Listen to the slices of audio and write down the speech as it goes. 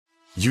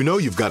You know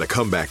you've got a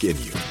comeback in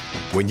you.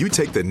 When you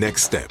take the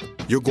next step,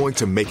 you're going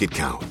to make it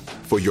count.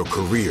 For your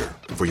career,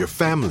 for your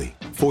family,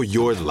 for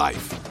your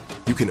life.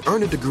 You can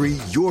earn a degree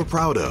you're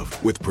proud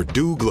of with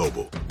Purdue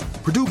Global.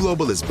 Purdue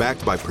Global is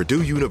backed by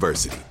Purdue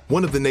University,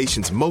 one of the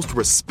nation's most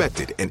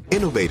respected and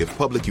innovative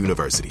public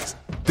universities.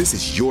 This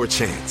is your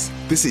chance.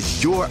 This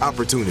is your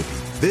opportunity.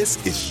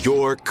 This is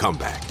your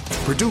comeback.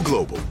 Purdue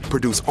Global,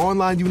 Purdue's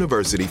online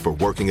university for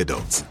working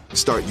adults.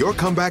 Start your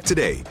comeback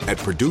today at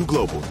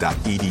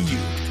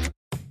purdueglobal.edu.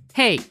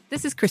 Hey,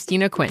 this is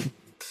Christina Quinn.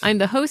 I'm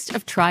the host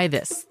of Try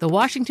This, the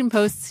Washington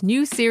Post's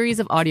new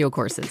series of audio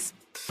courses.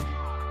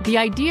 The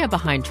idea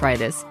behind Try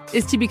This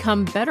is to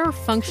become better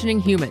functioning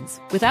humans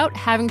without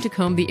having to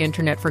comb the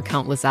internet for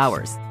countless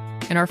hours.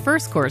 In our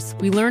first course,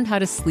 we learned how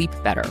to sleep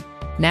better.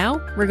 Now,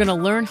 we're going to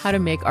learn how to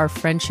make our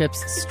friendships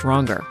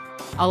stronger.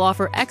 I'll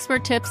offer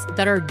expert tips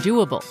that are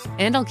doable,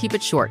 and I'll keep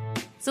it short.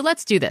 So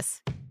let's do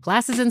this.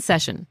 Class is in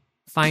session.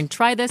 Find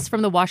Try This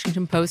from the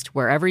Washington Post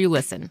wherever you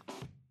listen.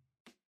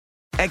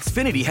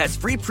 Xfinity has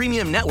free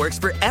premium networks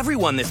for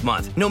everyone this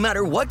month, no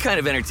matter what kind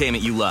of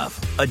entertainment you love.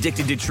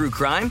 Addicted to true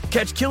crime?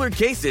 Catch killer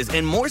cases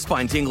and more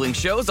spine-tingling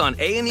shows on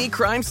A&E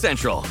Crime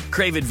Central.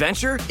 Crave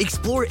adventure?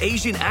 Explore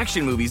Asian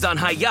action movies on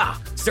Hi-Ya.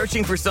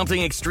 Searching for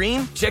something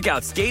extreme? Check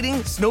out skating,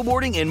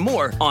 snowboarding, and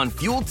more on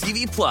Fuel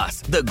TV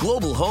Plus, the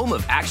global home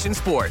of action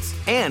sports.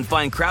 And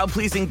find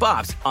crowd-pleasing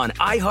bops on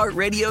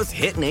iHeartRadio's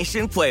Hit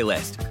Nation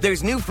playlist.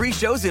 There's new free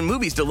shows and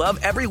movies to love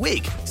every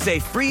week. Say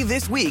free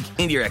this week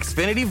in your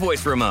Xfinity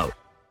voice remote.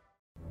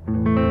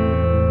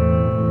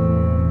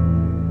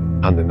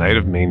 On the night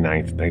of May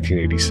 9th,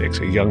 1986,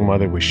 a young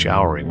mother was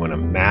showering when a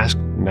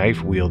masked,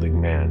 knife-wielding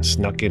man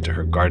snuck into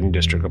her Garden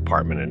District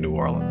apartment in New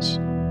Orleans.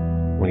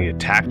 When he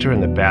attacked her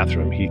in the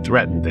bathroom, he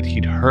threatened that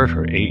he'd hurt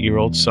her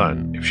 8-year-old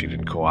son if she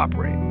didn't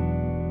cooperate.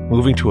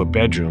 Moving to a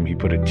bedroom, he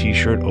put a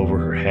t-shirt over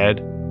her head,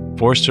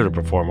 forced her to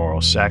perform oral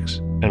sex,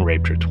 and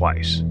raped her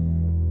twice.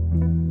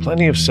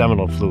 Plenty of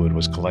seminal fluid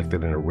was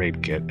collected in a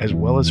rape kit, as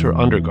well as her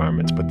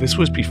undergarments, but this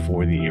was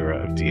before the era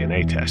of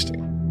DNA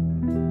testing.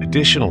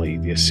 Additionally,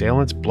 the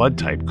assailant's blood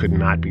type could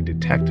not be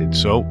detected,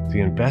 so the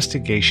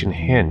investigation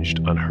hinged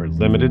on her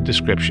limited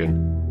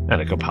description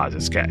and a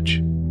composite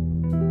sketch.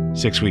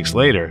 6 weeks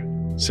later,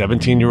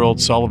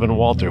 17-year-old Sullivan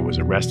Walter was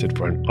arrested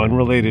for an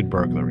unrelated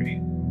burglary.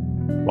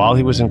 While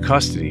he was in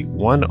custody,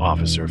 one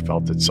officer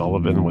felt that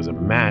Sullivan was a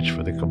match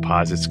for the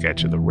composite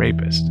sketch of the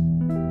rapist.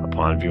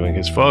 Upon viewing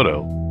his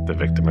photo, the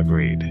victim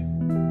agreed.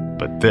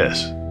 But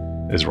this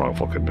is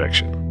wrongful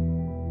conviction.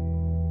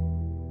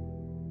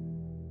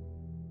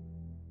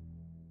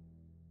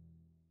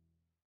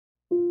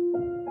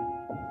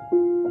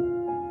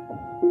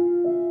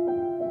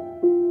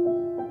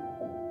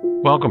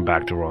 Welcome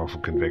back to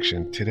Wrongful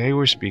Conviction. Today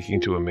we're speaking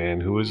to a man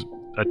who was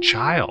a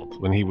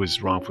child when he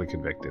was wrongfully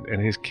convicted,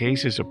 and his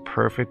case is a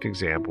perfect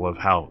example of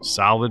how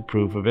solid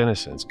proof of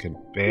innocence can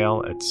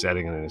fail at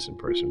setting an innocent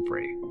person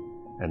free.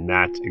 And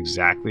that's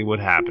exactly what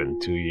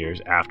happened 2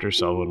 years after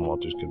Sullivan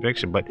Walter's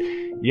conviction, but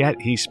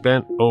yet he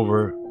spent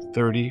over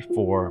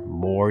 34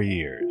 more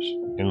years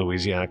in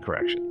Louisiana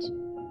corrections.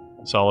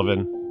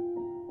 Sullivan,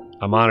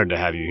 I'm honored to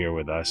have you here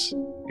with us,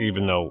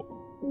 even though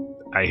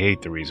I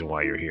hate the reason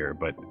why you're here,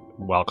 but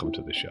welcome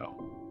to the show.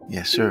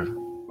 Yes, sir.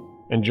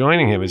 And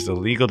joining him is the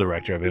legal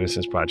director of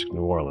Innocence Project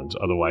New Orleans,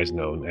 otherwise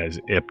known as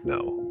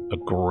IPNO, a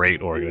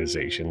great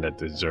organization that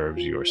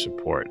deserves your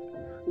support.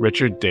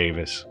 Richard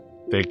Davis,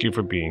 thank you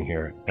for being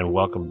here, and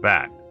welcome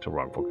back to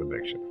Wrongful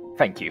Conviction.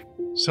 Thank you.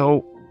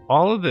 So,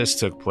 all of this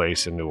took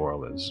place in New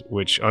Orleans,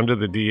 which under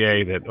the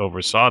DA that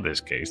oversaw this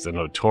case, the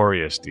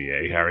notorious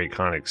DA, Harry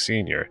Connick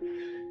Sr.,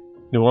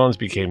 New Orleans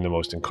became the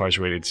most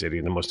incarcerated city,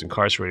 and the most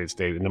incarcerated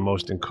state, and the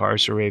most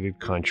incarcerated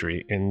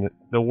country in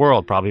the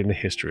world, probably in the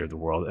history of the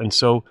world. And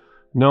so,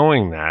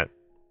 knowing that,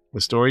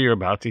 the story you're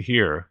about to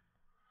hear,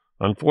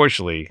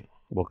 unfortunately,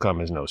 will come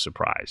as no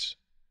surprise.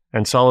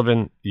 And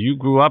Sullivan, you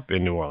grew up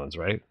in New Orleans,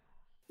 right?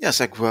 Yes,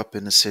 I grew up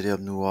in the city of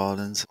New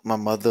Orleans. My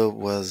mother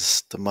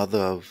was the mother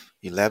of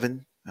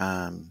 11,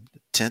 the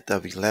 10th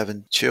of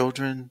 11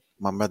 children.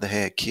 My mother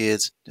had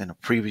kids in a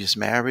previous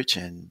marriage,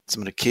 and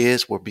some of the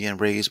kids were being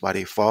raised by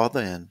their father,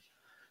 and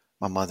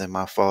my mother and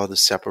my father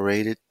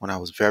separated when I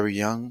was very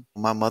young.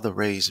 My mother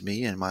raised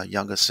me and my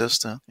younger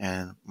sister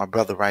and my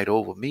brother right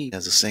over me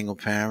as a single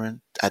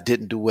parent. I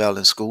didn't do well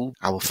in school.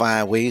 I would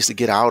find ways to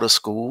get out of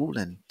school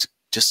and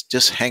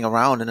just hang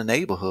around in the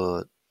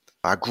neighborhood.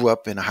 I grew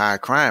up in a high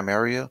crime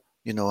area.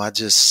 I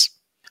just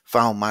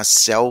found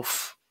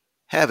myself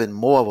having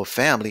more of a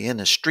family in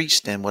the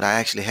streets than what I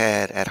actually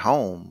had at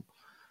home.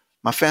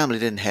 My family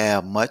didn't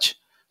have much,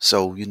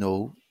 so,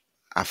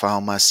 I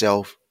found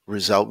myself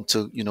resulting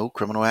to,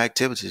 criminal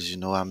activities,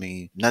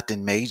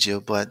 nothing major,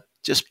 but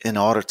just in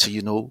order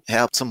to,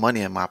 have some money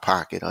in my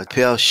pocket, a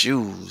pair of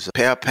shoes, a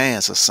pair of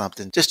pants or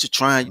something, just to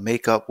try and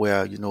make up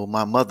where,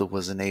 my mother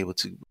wasn't able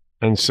to.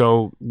 And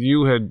so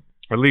you had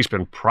at least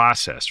been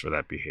processed for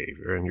that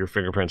behavior, and your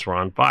fingerprints were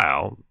on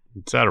file,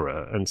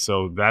 etc. And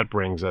so that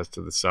brings us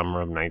to the summer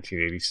of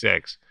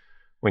 1986,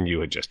 when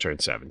you had just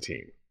turned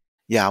 17.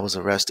 Yeah, I was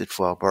arrested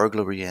for a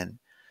burglary, and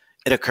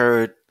It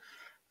occurred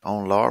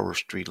on Laurel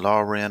Street,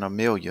 Laurel and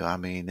Amelia. I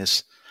mean,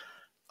 it's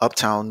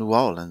uptown New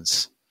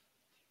Orleans.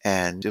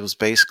 And it was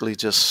basically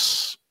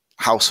just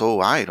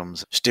household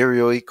items,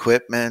 stereo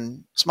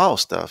equipment, small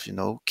stuff,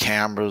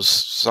 cameras,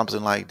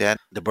 something like that.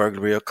 The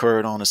burglary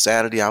occurred on a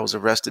Saturday. I was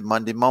arrested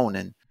Monday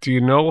morning. Do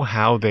you know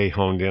how they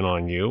honed in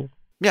on you?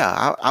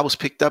 Yeah, I was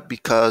picked up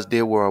because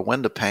there were a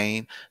window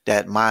pane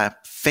that my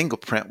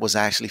fingerprint was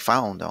actually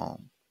found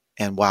on.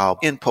 And while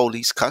in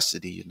police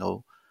custody,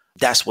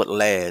 that's what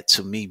led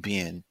to me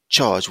being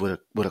charged with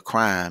a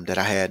crime that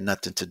I had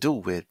nothing to do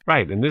with.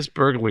 Right, and this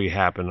burglary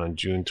happened on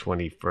June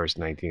 21st,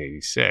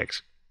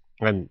 1986.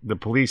 And the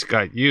police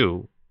got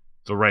you,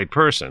 the right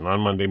person,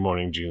 on Monday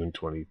morning, June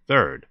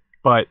 23rd.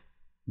 But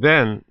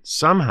then,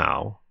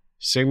 somehow,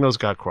 signals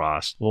got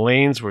crossed,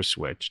 lanes were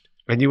switched,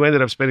 and you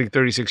ended up spending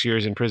 36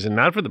 years in prison,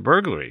 not for the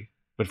burglary,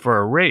 but for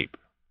a rape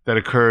that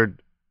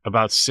occurred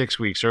about 6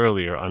 weeks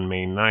earlier on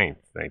May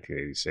 9th,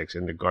 1986,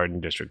 in the Garden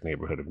District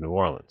neighborhood of New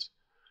Orleans.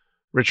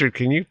 Richard,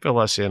 can you fill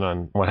us in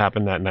on what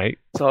happened that night?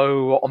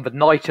 So, on the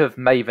night of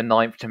May the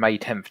 9th to May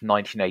 10th,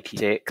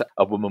 1986,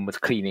 a woman was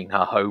cleaning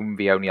her home.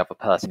 The only other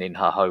person in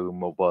her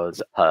home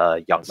was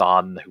her young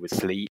son, who was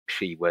asleep.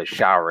 She was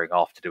showering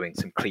after doing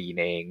some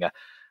cleaning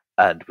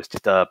and was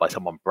disturbed by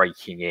someone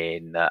breaking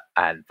in,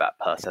 and that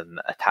person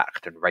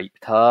attacked and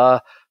raped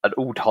her. At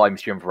all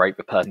times during the rape,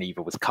 the person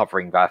either was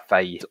covering their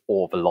face,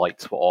 or the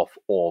lights were off,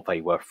 or they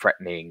were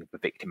threatening the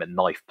victim at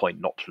knife point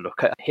not to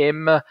look at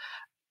him.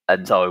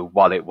 And so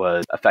while it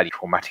was a fairly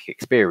traumatic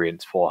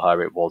experience for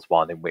her, it was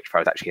one in which there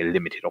was actually a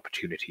limited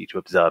opportunity to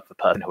observe the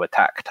person who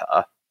attacked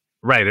her.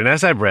 Right, and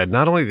as I've read,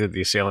 not only did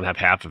the assailant have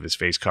half of his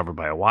face covered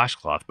by a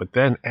washcloth, but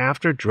then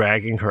after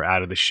dragging her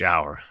out of the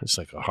shower, it's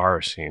like a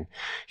horror scene,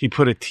 he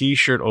put a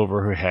T-shirt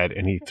over her head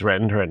and he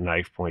threatened her at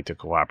knife point to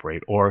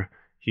cooperate, or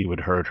he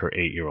would hurt her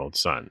 8-year-old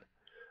son.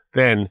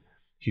 Then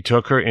he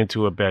took her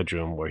into a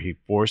bedroom where he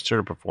forced her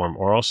to perform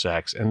oral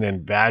sex and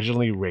then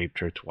vaginally raped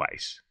her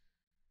twice.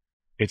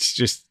 It's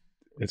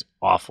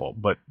awful.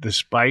 But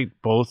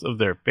despite both of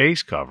their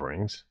face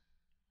coverings,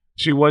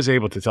 she was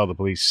able to tell the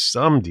police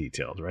some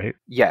details, right?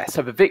 Yeah,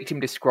 so the victim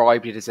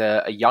described it as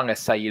a young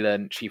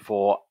assailant. She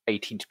thought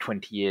 18 to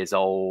 20 years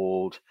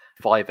old,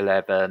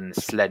 5'11",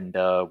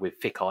 slender, with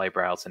thick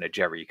eyebrows and a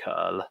jerry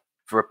curl.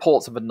 The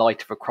reports of the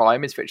night of the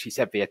crime is that she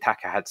said the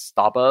attacker had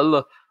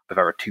stubble, but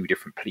there are two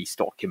different police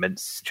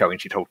documents showing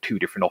she told two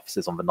different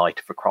officers on the night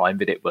of the crime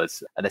that it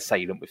was an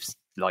assailant with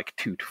like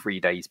 2 to 3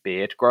 days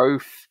beard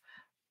growth.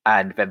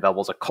 And then there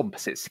was a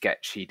composite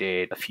sketch she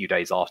did a few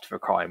days after the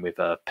crime with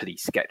a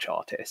police sketch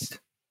artist.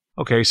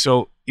 Okay,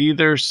 so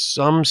either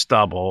some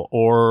stubble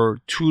or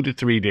 2 to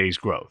 3 days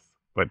growth.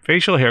 But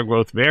facial hair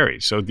growth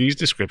varies, so these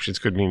descriptions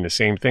could mean the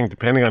same thing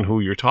depending on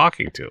who you're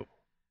talking to.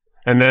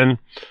 And then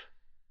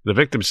the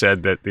victim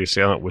said that the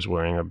assailant was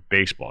wearing a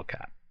baseball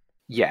cap.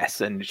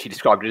 Yes, and she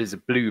described it as a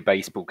blue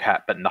baseball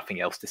cap, but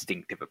nothing else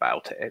distinctive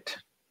about it.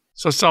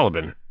 So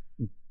Sullivan,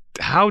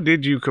 how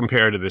did you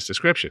compare to this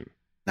description?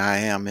 I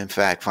am, in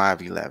fact,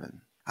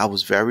 5'11". I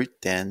was very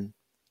thin.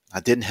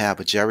 I didn't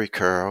have a jerry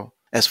curl.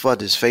 As for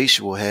this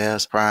facial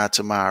hairs, prior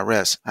to my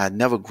arrest, I had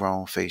never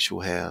grown facial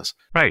hairs.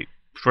 Right.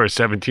 For a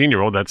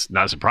 17-year-old, that's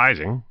not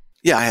surprising.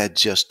 Yeah, I had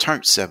just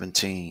turned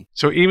 17.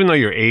 So even though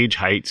your age,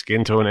 height,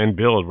 skin tone, and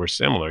build were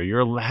similar,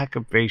 your lack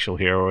of facial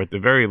hair, or at the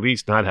very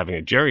least not having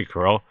a jerry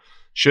curl,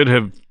 should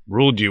have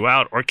ruled you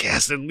out or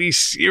cast at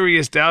least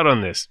serious doubt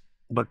on this.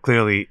 But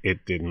clearly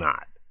it did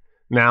not.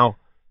 Now,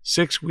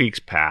 6 weeks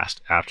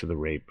passed after the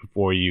rape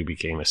before you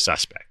became a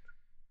suspect.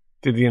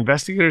 Did the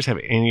investigators have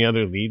any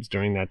other leads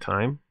during that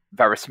time?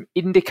 There are some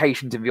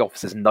indications in the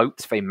officer's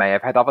notes they may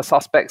have had other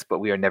suspects, but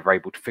we are never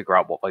able to figure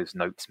out what those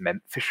notes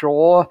meant for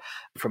sure.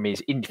 From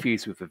his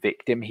interviews with the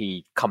victim,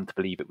 he'd come to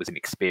believe it was an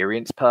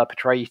experienced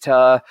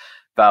perpetrator.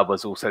 There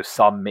was also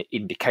some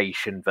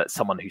indication that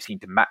someone who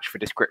seemed to match the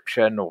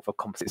description or the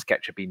composite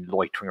sketch had been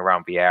loitering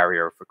around the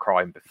area of the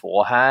crime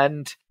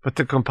beforehand. But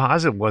the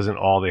composite wasn't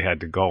all they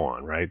had to go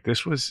on, right?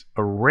 This was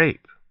a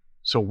rape.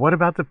 So what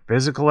about the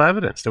physical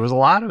evidence? There was a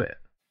lot of it.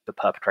 The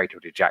perpetrator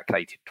had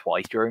ejaculated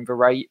twice during the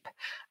rape.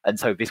 And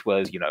so this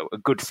was, a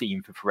good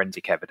scene for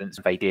forensic evidence.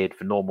 They did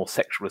the normal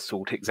sexual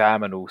assault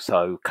exam and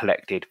also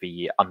collected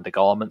the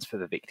undergarments that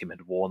the victim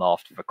had worn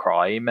after the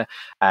crime.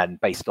 And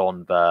based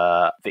on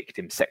the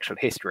victim's sexual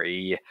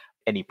history,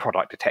 any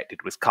product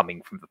detected was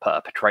coming from the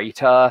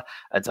perpetrator.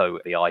 And so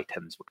the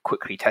items were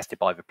quickly tested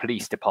by the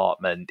police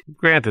department.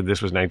 Granted,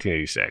 this was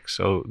 1986,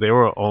 so they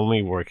were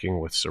only working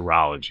with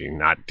serology,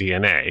 not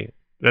DNA.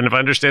 And if I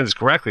understand this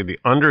correctly, the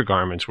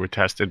undergarments were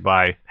tested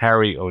by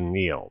Harry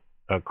O'Neill,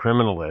 a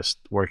criminalist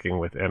working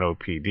with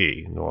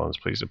NOPD, New Orleans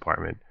Police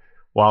Department,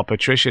 while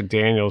Patricia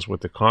Daniels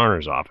with the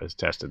coroner's office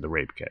tested the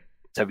rape kit.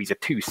 So these are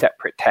two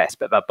separate tests,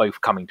 but they're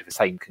both coming to the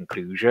same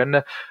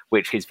conclusion,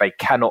 which is they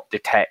cannot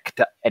detect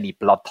any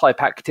blood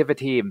type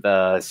activity in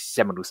the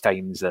seminal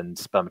stains and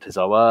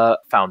spermatozoa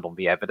found on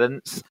the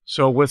evidence.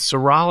 So with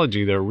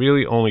serology, there are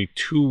really only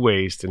two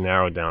ways to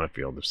narrow down a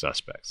field of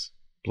suspects.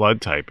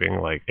 Blood typing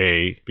like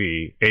A,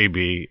 B,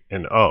 AB,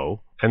 and O,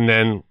 and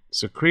then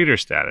secretor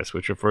status,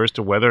 which refers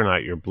to whether or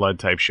not your blood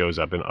type shows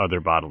up in other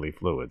bodily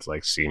fluids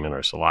like semen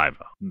or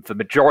saliva. The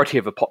majority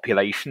of the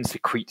population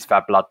secretes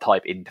their blood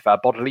type into their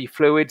bodily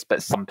fluids,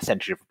 but some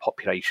percentage of the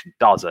population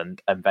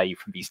doesn't, and they,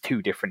 from these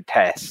two different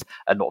tests,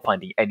 are not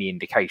finding any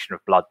indication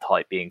of blood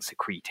type being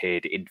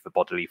secreted into the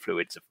bodily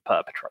fluids of the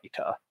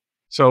perpetrator.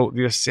 So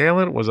the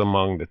assailant was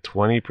among the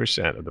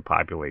 20% of the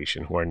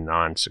population who are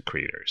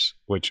non-secretors,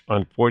 which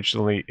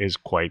unfortunately is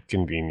quite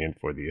convenient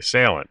for the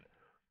assailant.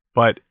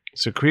 But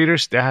secretor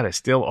status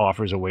still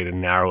offers a way to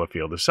narrow a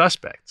field of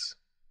suspects,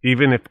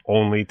 even if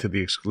only to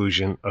the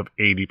exclusion of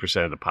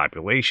 80% of the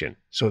population.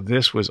 So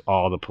this was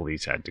all the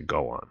police had to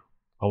go on,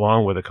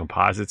 along with a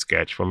composite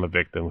sketch from a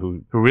victim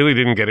who really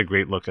didn't get a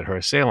great look at her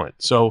assailant.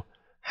 So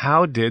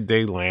how did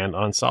they land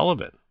on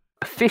Sullivan?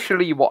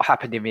 Officially, what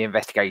happened in the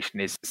investigation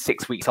is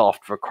 6 weeks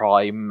after the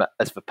crime,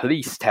 as the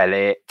police tell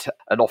it,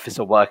 an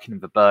officer working in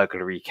the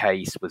burglary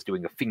case was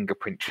doing a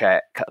fingerprint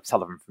check of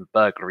Sullivan from the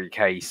burglary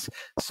case,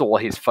 saw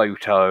his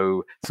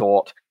photo,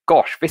 thought,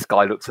 gosh, this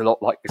guy looks a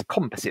lot like this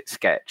composite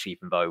sketch,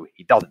 even though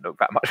he doesn't look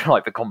that much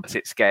like the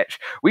composite sketch.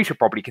 We should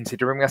probably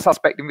consider him a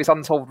suspect in this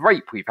unsolved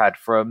rape we've had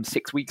from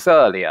 6 weeks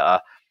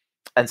earlier.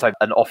 And so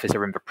an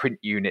officer in the print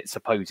unit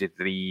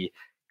supposedly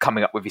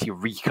coming up with this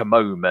eureka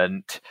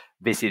moment.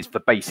 This is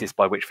the basis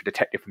by which the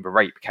detective from the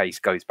rape case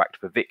goes back to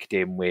the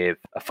victim with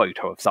a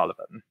photo of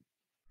Sullivan.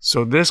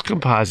 So this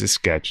composite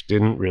sketch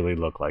didn't really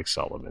look like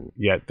Sullivan,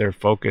 yet their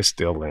focus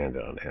still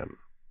landed on him.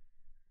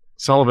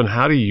 Sullivan,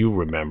 how do you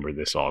remember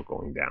this all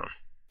going down?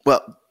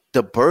 Well,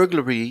 the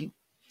burglary,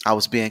 I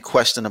was being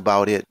questioned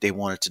about it. They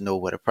wanted to know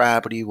where the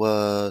property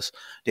was.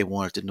 They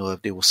wanted to know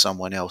if there was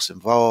someone else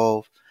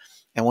involved.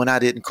 And when I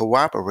didn't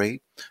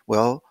cooperate,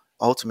 well,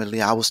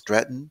 ultimately, I was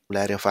threatened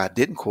that if I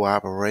didn't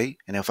cooperate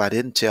and if I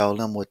didn't tell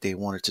them what they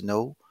wanted to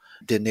know,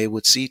 then they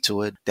would see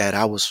to it that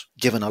I was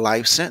given a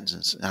life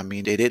sentence. I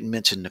mean, they didn't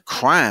mention the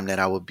crime that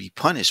I would be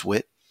punished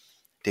with.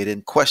 They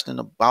didn't question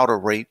about a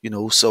rape,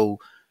 so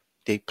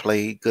they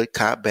played good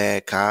cop,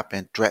 bad cop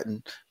and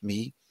threatened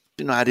me.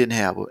 I didn't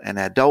have an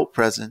adult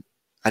present.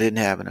 I didn't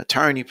have an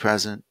attorney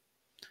present.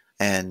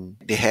 And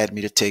they had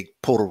me to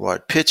take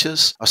Polaroid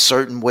pictures a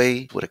certain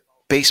way with a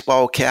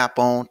baseball cap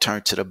on,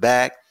 turned to the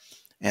back.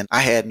 And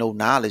I had no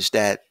knowledge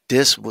that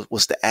this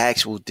was the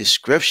actual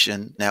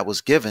description that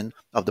was given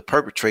of the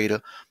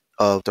perpetrator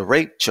of the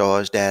rape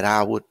charge that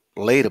I would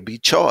later be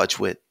charged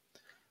with.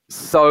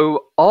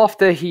 So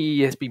after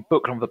he has been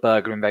booked on the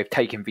burglary and they've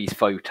taken these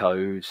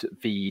photos,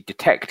 the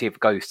detective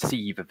goes to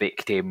see the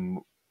victim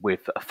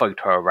with a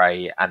photo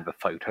array and the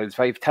photos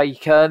they've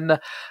taken.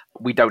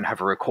 We don't have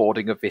a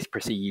recording of this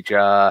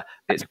procedure.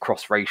 It's a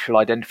cross-racial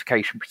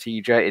identification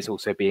procedure. It's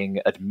also being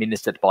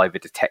administered by the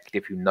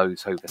detective who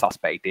knows who the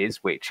suspect is,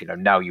 which,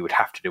 now you would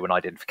have to do an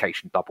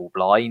identification double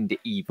blind,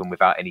 even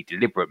without any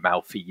deliberate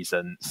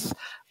malfeasance.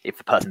 If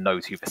the person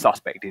knows who the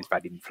suspect is,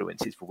 that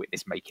influences the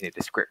witness making a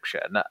description.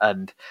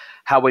 And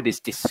how it is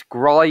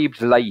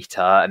described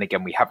later, and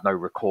again, we have no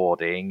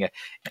recording,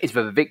 is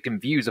that the victim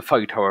views a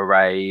photo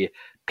array,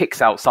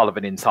 picks out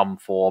Sullivan in some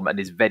form, and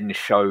is then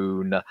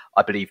shown,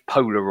 I believe,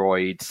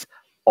 Polaroids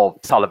of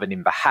Sullivan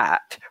in the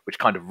hat, which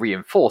kind of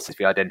reinforces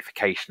the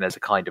identification as a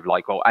kind of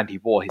like, well, and he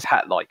wore his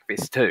hat like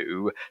this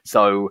too.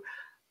 So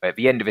at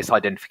the end of this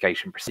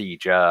identification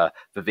procedure,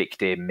 the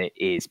victim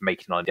is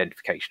making an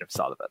identification of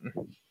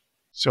Sullivan.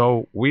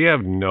 So we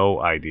have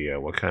no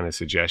idea what kind of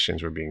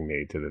suggestions were being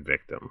made to the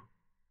victim.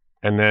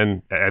 And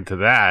then add to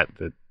that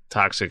the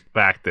toxic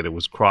fact that it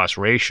was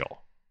cross-racial,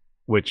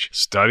 which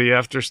study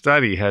after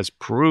study has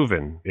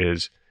proven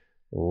is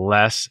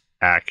less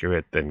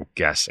accurate than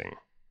guessing.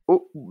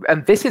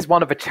 And this is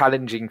one of the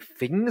challenging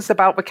things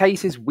about the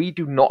case is we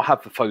do not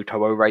have the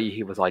photo array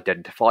he was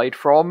identified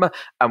from,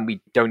 and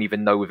we don't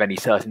even know with any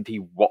certainty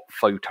what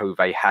photo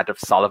they had of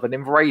Sullivan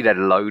in the array, let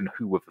alone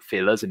who were the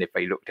fillers and if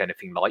they looked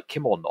anything like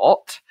him or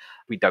not.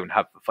 We don't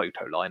have the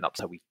photo lineup,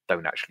 so we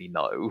don't actually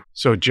know.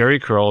 So Jerry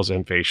curls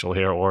and facial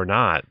hair or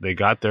not, they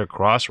got their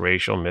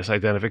cross-racial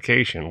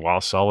misidentification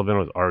while Sullivan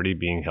was already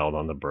being held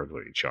on the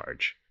burglary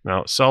charge.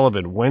 Now,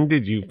 Sullivan, when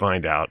did you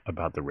find out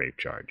about the rape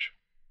charge?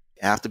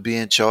 After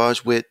being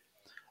charged with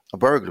a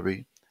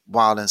burglary,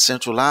 while in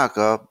central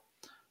lockup,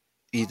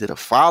 either the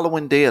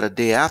following day or the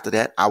day after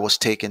that, I was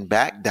taken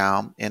back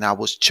down and I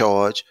was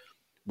charged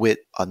with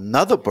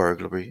another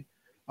burglary,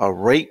 a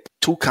rape,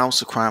 2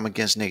 counts of crime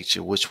against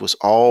nature, which was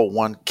all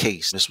one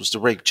case. This was the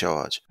rape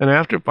charge. And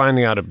after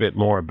finding out a bit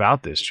more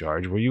about this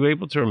charge, were you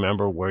able to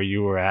remember where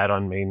you were at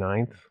on May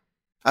 9th?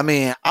 I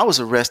mean, I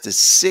was arrested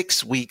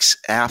 6 weeks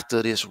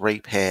after this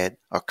rape had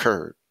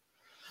occurred.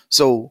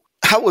 So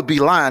I would be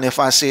lying if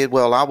I said,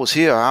 well, I was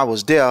here, I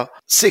was there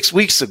 6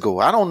 weeks ago.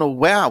 I don't know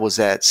where I was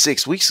at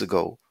 6 weeks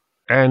ago.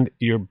 And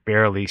you're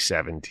barely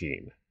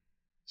 17.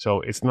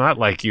 So it's not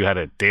like you had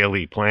a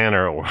daily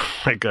planner or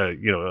like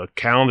a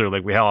calendar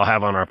like we all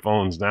have on our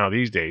phones now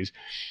these days.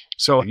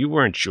 So you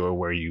weren't sure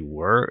where you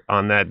were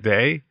on that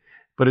day,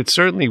 but it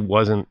certainly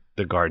wasn't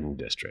the Garden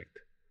District.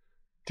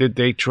 Did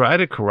they try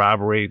to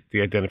corroborate the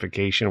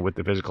identification with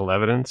the physical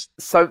evidence?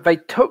 So they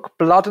took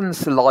blood and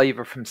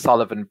saliva from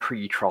Sullivan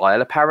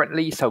pre-trial,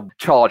 apparently, so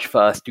charge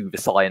first, do the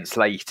science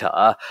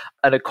later.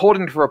 And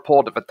according to a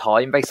report at the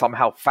time, they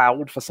somehow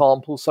fouled for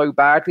samples so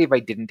badly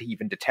they didn't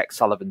even detect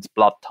Sullivan's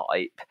blood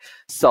type.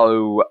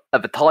 So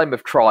at the time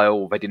of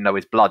trial, they didn't know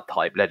his blood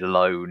type, let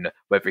alone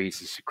whether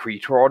he's a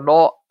secretor or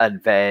not.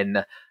 And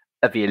then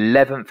at the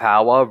 11th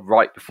hour,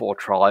 right before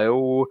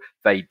trial,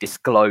 they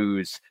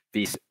disclose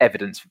this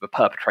evidence that the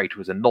perpetrator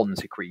was a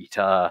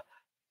non-secretor,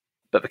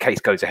 but the case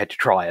goes ahead to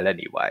trial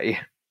anyway.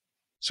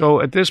 So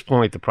at this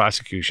point, the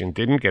prosecution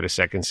didn't get a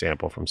second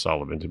sample from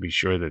Sullivan to be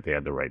sure that they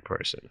had the right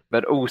person.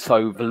 But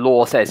also, the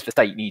law says the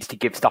state needs to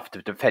give stuff to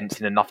the defense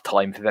in enough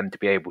time for them to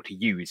be able to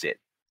use it.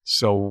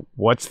 So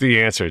what's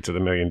the answer to the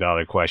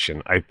million-dollar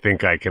question? I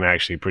think I can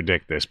actually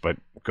predict this, but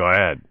go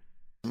ahead.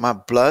 My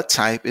blood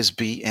type is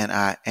B, and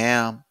I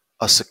am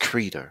a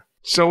secretor.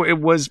 So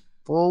it was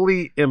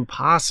fully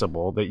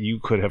impossible that you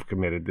could have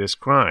committed this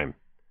crime.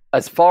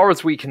 As far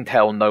as we can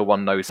tell, no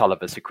one knows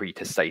Sullivan's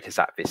secretor status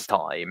at this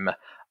time.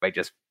 They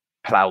just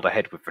ploughed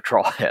ahead with the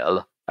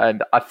trial.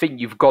 And I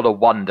think you've got to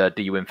wonder,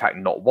 do you in fact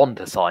not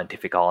want a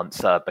scientific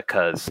answer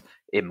because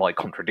it might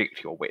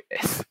contradict your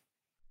witness?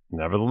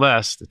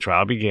 Nevertheless, the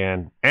trial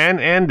began and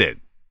ended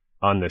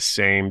on the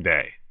same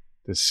day,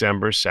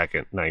 December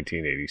 2nd,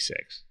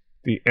 1986.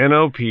 The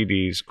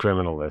NOPD's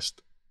criminalist,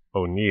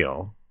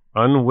 O'Neill,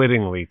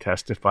 unwittingly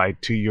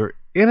testified to your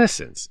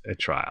innocence at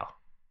trial,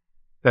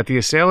 that the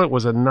assailant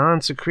was a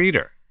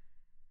non-secretor.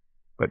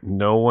 But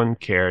no one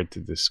cared to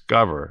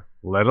discover,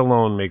 let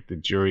alone make the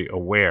jury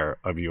aware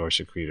of your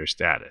secretor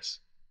status.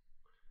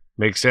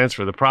 Makes sense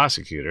for the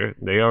prosecutor.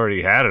 They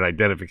already had an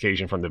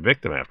identification from the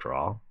victim, after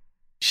all.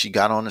 She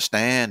got on the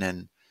stand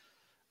and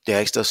they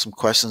asked her some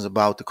questions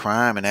about the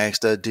crime and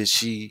asked her, did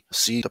she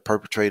see the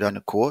perpetrator in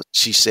the court?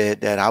 She said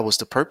that I was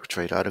the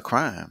perpetrator of the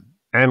crime.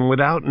 And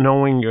without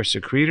knowing your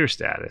secretor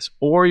status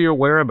or your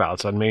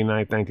whereabouts on May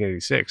 9th,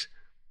 1986,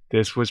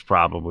 this was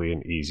probably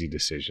an easy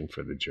decision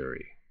for the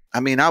jury. I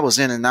mean, I was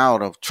in and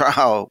out of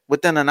trial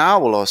within an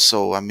hour or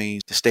so. I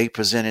mean, the state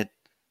presented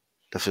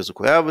the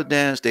physical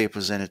evidence. They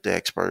presented the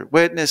expert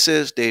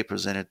witnesses. They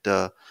presented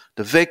the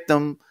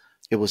victim.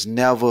 It was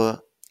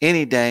never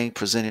anything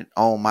presented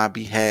on my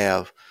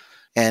behalf.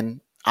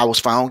 And I was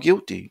found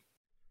guilty.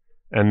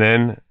 And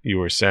then you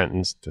were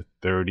sentenced to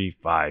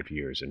 35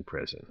 years in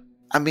prison.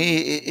 I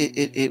mean,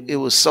 it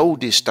was so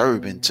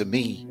disturbing to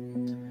me.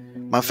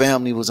 My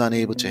family was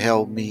unable to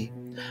help me.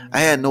 I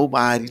had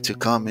nobody to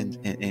come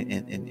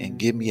and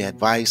give me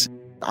advice.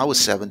 I was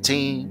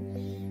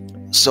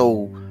 17,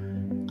 so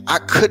I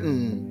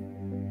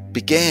couldn't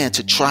begin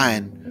to try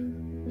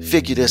and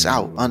figure this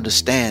out,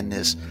 understand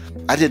this.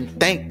 I didn't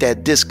think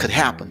that this could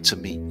happen to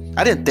me.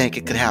 I didn't think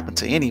it could happen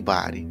to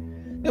anybody.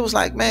 It was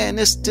like, man,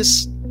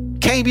 this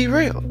can't be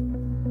real.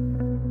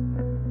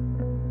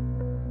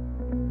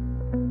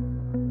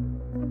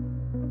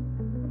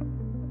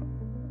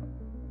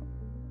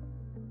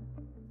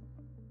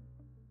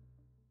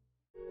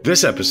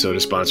 This episode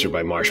is sponsored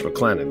by Marsh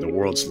McLennan, the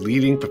world's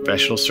leading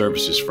professional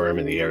services firm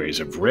in the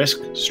areas of risk,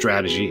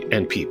 strategy,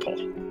 and people.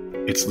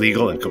 Its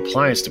legal and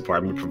compliance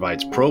department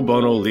provides pro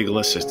bono legal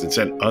assistance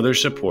and other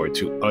support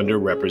to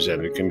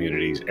underrepresented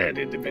communities and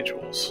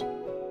individuals.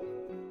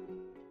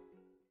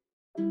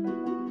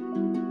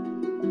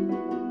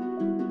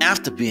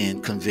 After being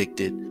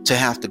convicted, to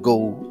have to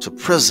go to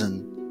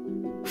prison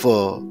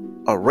for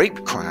a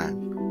rape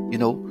crime,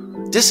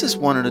 this is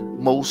one of the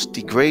most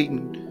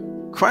degrading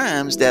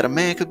crimes that a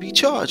man could be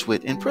charged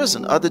with in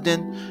prison, other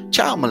than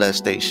child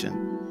molestation.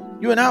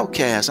 You're an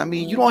outcast. I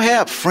mean, you don't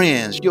have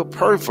friends. You're a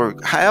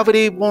pervert. However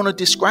they want to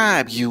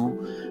describe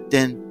you,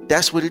 then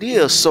that's what it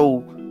is.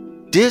 So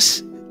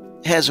this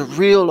has a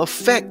real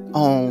effect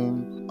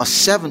on a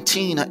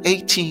 17 or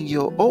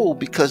 18-year-old,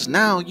 because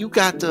now you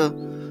got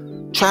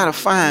to try to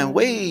find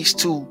ways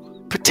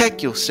to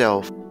protect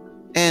yourself.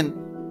 And,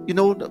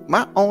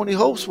 my only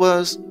hopes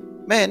was,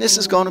 man, this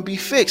is going to be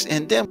fixed.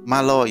 And then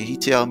my lawyer, he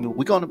tell me,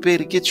 we're going to be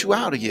able to get you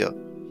out of here.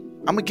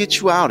 I'm going to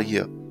get you out of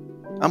here.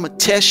 I'm going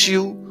to test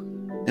you,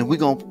 and we're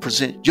going to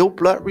present your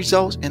blood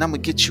results, and I'm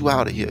going to get you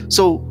out of here.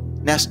 So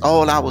that's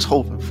all I was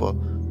hoping for,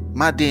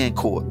 my day in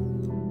court.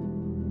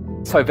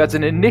 So there's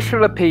an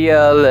initial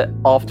appeal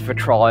after the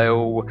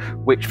trial,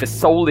 which the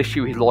sole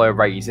issue his lawyer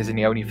raises, and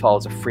he only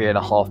files a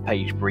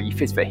 3.5-page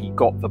brief, is that he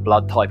got the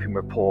blood typing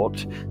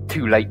report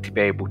too late to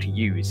be able to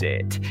use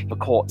it. The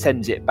court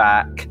sends it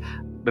back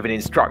with an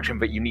instruction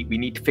that we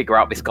need to figure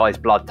out this guy's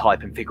blood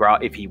type and figure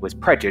out if he was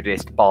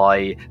prejudiced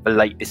by the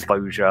late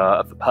disclosure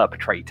of the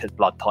perpetrator's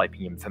blood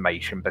typing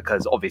information,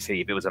 because obviously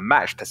if it was a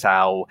match to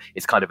Sal,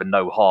 it's kind of a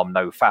no harm,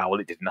 no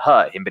foul. It didn't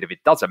hurt him, but if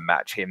it doesn't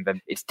match him,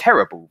 then it's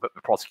terrible that the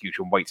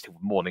prosecution waits till the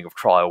morning of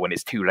trial when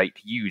it's too late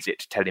to use it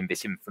to tell him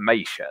this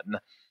information.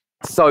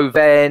 So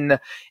then,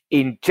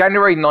 in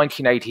January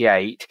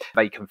 1988,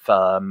 they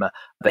confirm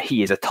that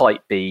he is a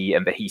type B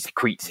and that he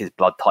secretes his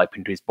blood type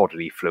into his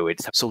bodily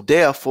fluids. So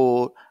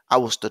therefore, I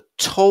was the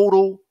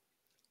total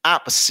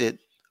opposite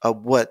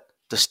of what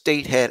the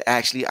state had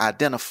actually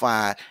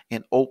identified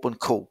in open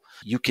court.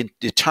 You can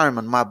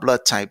determine my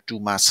blood type through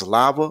my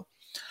saliva,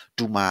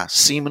 through my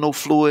seminal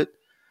fluid.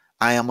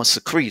 I am a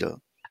secretor.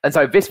 And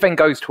so this then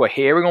goes to a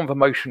hearing on the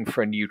motion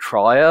for a new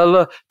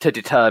trial to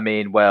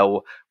determine,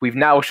 well, we've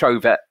now shown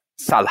that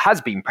Sal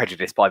has been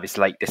prejudiced by this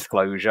late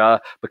disclosure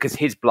because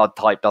his blood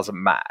type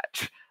doesn't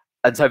match.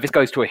 And so this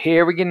goes to a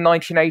hearing in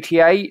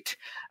 1988.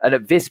 And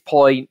at this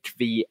point,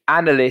 the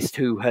analyst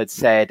who had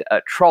said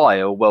at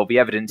trial, well, the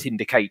evidence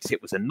indicates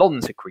it was a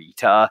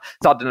non-secretor,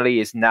 suddenly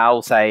is now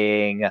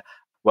saying,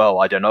 well,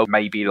 I don't know,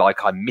 maybe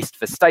like I missed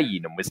the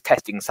stain and was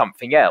testing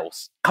something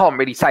else. Can't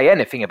really say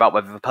anything about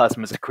whether the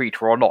person was a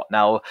secretor or not.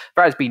 Now,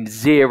 there has been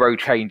zero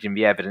change in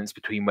the evidence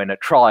between when at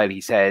trial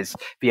he says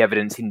the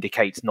evidence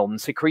indicates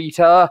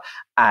non-secretor,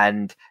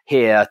 and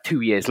here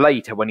 2 years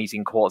later when he's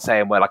in court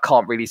saying, well, I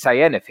can't really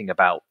say anything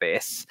about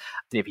this.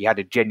 If he had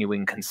a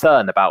genuine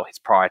concern about his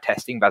prior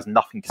testing, there's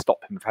nothing to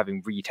stop him from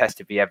having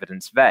retested the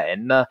evidence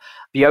then.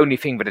 The only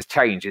thing that has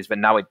changed is that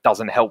now it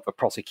doesn't help the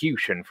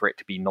prosecution for it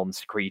to be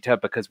non-secretor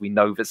because we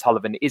know that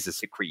Sullivan is a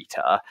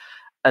secretor.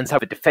 And so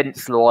the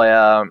defense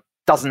lawyer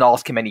doesn't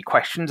ask him any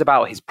questions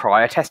about his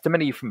prior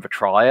testimony from the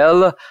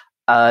trial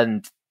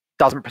and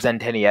doesn't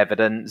present any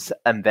evidence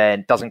and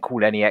then doesn't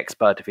call any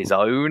expert of his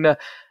own.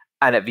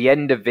 And at the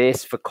end of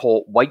this, the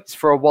court waits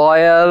for a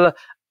while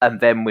and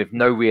then with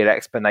no real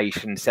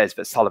explanation says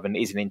that Sullivan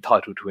isn't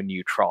entitled to a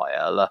new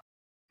trial.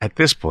 At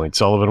this point,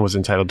 Sullivan was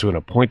entitled to an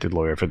appointed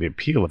lawyer for the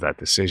appeal of that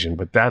decision,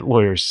 but that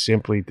lawyer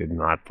simply did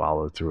not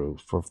follow through.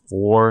 For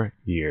 4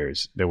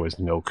 years, there was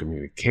no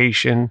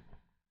communication,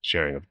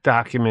 sharing of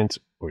documents,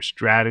 or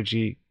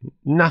strategy,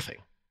 nothing.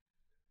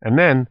 And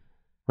then,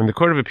 when the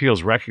Court of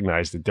Appeals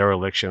recognized the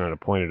dereliction and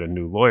appointed a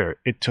new lawyer,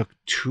 it took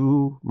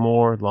 2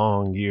 more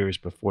long years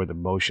before the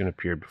motion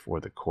appeared before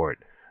the court,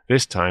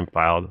 this time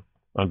filed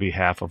on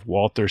behalf of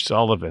Walter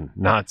Sullivan,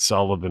 not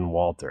Sullivan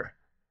Walter.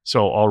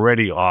 So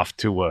already off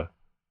to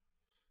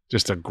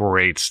just a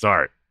great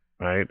start,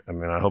 right? I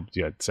mean, I hope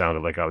it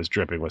sounded like I was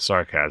dripping with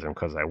sarcasm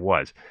because I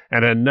was.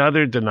 And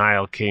another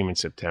denial came in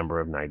September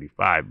of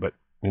 95, but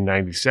in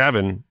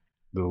 97,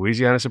 the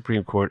Louisiana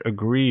Supreme Court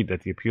agreed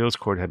that the appeals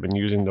court had been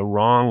using the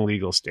wrong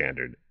legal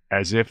standard,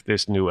 as if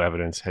this new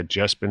evidence had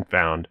just been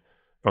found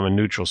from a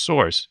neutral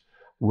source,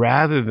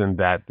 rather than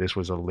that this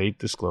was a late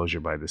disclosure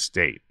by the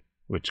state,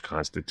 which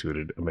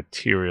constituted a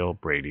material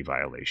Brady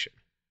violation.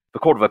 The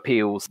Court of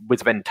Appeals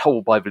was then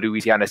told by the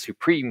Louisiana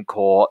Supreme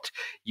Court,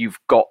 you've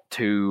got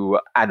to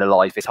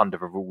analyse this under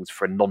the rules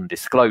for a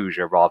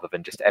non-disclosure rather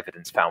than just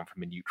evidence found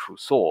from a neutral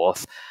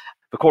source.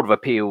 The Court of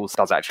Appeals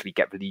does actually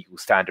get the legal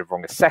standard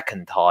wrong a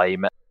second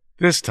time.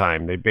 This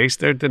time, they based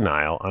their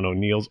denial on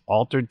O'Neill's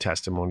altered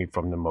testimony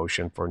from the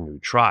motion for new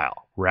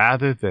trial,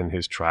 rather than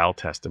his trial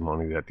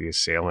testimony that the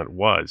assailant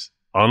was,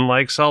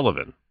 unlike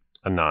Sullivan,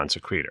 a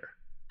non-secretor.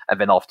 And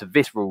then after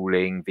this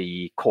ruling,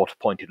 the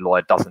court-appointed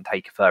lawyer doesn't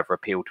take a further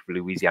appeal to the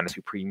Louisiana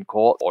Supreme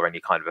Court or any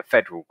kind of a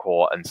federal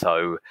court. And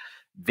so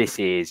this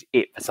is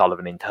it for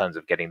Sullivan in terms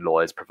of getting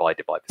lawyers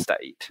provided by the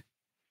state.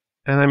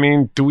 And I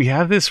mean, do we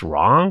have this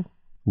wrong?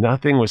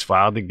 Nothing was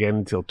filed again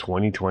until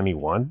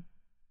 2021?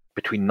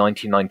 Between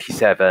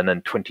 1997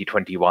 and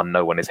 2021,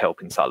 no one is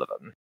helping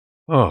Sullivan.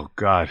 Oh,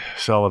 God,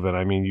 Sullivan,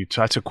 I mean,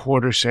 that's a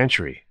quarter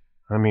century.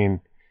 I mean,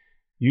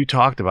 you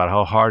talked about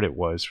how hard it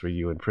was for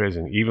you in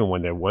prison, even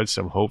when there was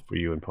some hope for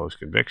you in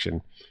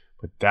post-conviction,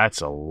 but that's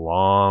a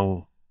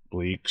long,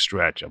 bleak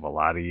stretch of a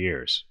lot of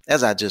years.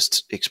 As I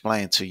just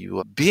explained to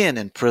you, being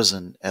in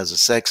prison as a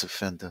sex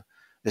offender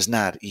is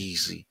not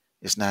easy.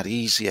 It's not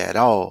easy at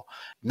all.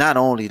 Not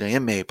only the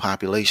inmate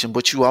population,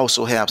 but you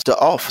also have the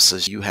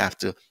officers you have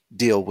to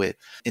deal with.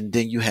 And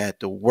then you had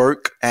the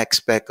work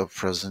aspect of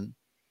prison.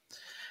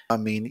 I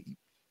mean,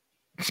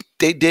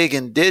 they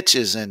digging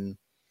ditches and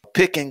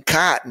picking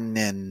cotton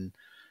and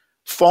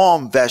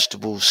farm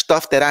vegetables,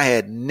 stuff that I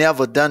had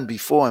never done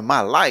before in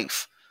my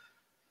life.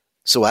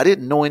 So I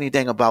didn't know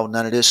anything about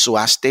none of this. So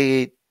I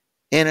stayed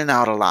in and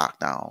out of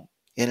lockdown,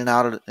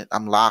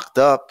 I'm locked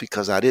up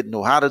because I didn't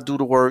know how to do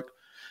the work.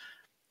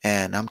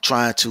 And I'm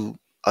trying to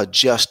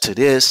adjust to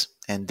this.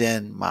 And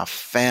then my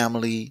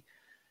family,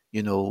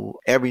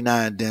 every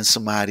now and then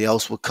somebody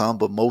else would come,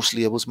 but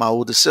mostly it was my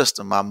older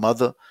sister. My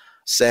mother,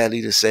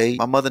 sadly to say,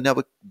 my mother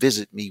never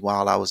visited me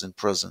while I was in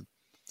prison.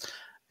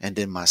 And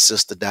then my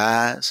sister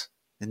dies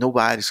and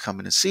nobody's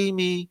coming to see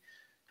me.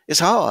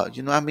 It's hard.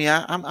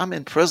 I'm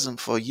in prison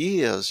for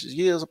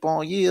years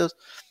upon years.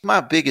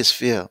 My biggest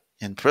fear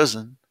in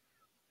prison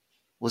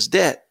was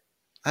death.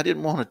 I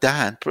didn't want to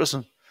die in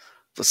prison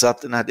for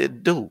something I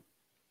didn't do.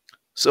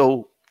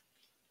 So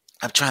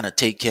I'm trying to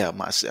take care of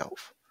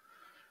myself.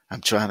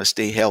 I'm trying to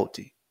stay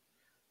healthy.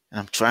 And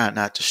I'm trying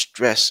not to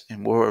stress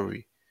and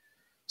worry.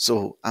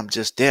 So I'm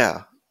just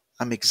there.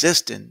 I'm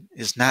existing.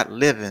 It's not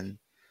living.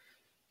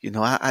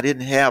 I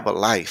didn't have a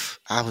life.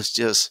 I was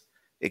just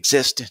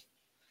existing.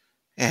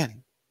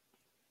 And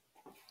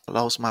I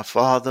lost my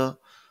father.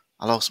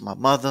 I lost my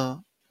mother.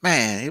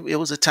 Man, it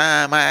was a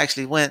time I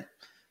actually went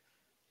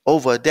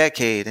over a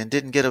decade and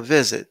didn't get a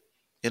visit.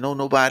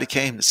 Nobody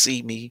came to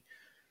see me.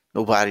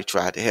 Nobody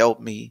tried to help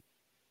me.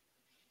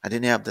 I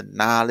didn't have the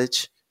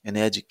knowledge and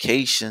the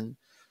education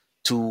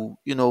to,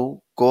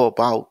 go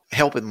about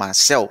helping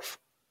myself.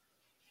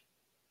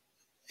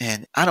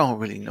 And I don't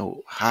really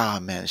know how I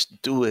managed to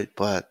do it,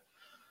 but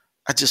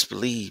I just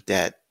believe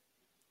that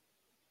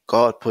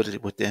God put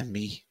it within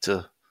me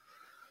to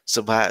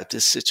survive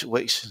this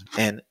situation.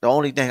 And the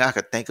only thing I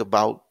could think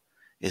about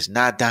is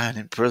not dying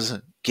in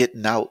prison,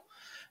 getting out,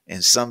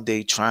 and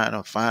someday trying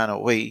to find a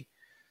way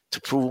to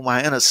prove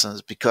my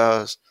innocence.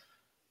 Because,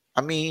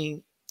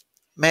 man,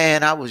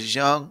 I was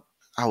young.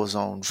 I was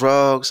on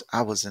drugs.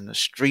 I was in the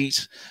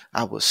streets.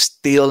 I was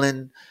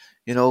stealing.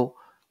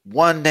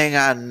 One thing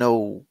I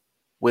know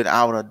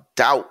without a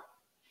doubt,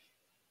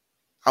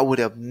 I would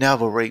have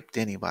never raped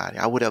anybody.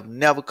 I would have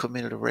never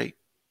committed a rape.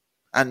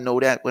 I know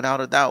that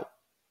without a doubt.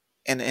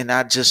 And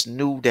I just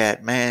knew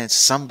that, man,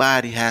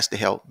 somebody has to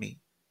help me.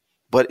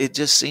 But it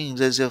just seems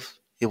as if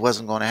it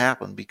wasn't going to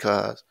happen,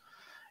 because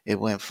it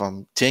went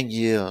from 10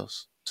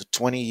 years to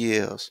 20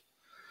 years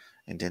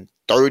and then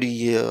 30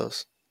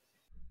 years.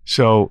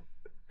 So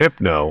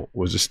Hypno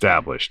was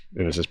established,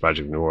 Innocence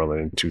Project New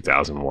Orleans, in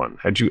 2001.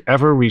 Had you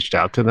ever reached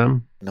out to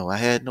them? No, I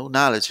had no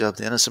knowledge of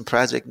the Innocence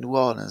Project New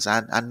Orleans.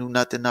 I knew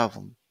nothing of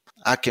them.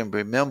 I can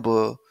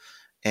remember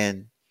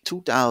in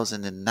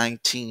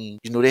 2019,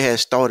 they had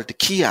started the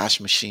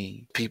kiosk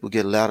machine. People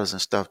get letters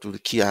and stuff through the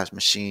kiosk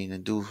machine,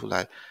 and dudes were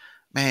like,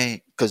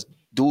 man, because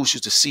dudes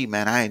used to see,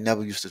 man, I ain't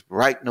never used to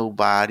write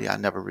nobody. I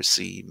never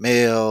received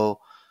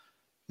mail,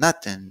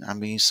 nothing.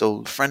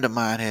 So a friend of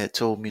mine had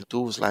told me,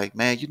 dude was like,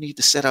 man, you need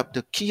to set up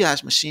the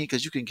kiosk machine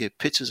because you can get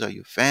pictures of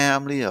your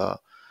family, or,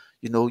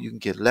 you can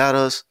get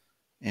letters.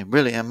 And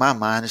really, in my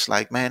mind, it's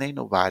like, man, ain't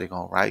nobody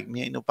going to write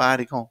me. Ain't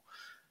nobody going to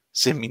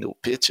send me no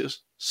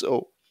pictures.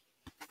 So,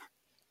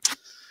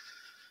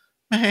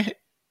 man,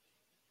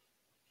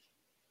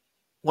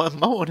 one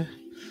morning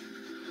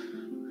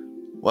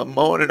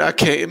I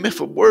came in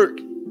from work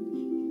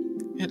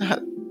and I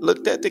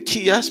looked at the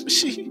kiosk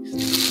machine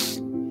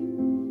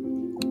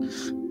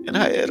and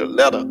I had a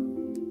letter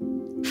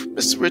from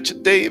Mr.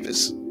 Richard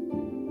Davis.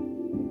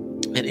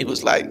 And he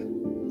was like,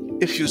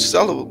 if you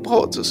Sullivan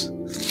Walters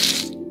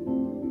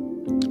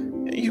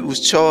and you was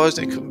charged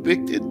and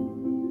convicted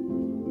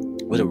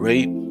with a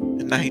rape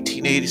in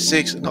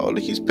 1986 in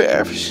Orleans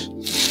Parish,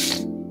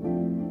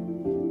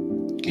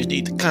 you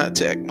need to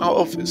contact my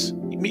office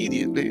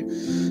immediately,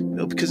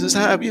 because it's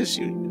obvious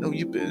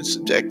you've been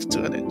subjected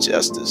to an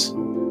injustice.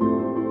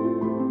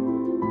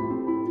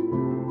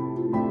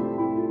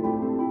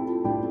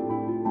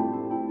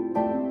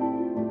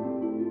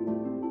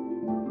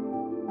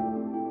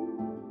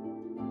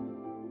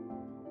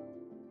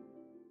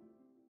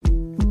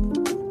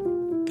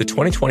 The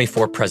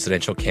 2024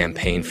 presidential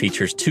campaign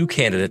features two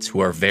candidates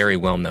who are very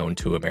well known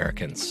to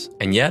Americans.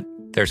 And yet,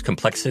 there's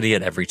complexity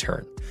at every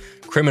turn.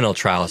 Criminal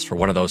trials for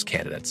one of those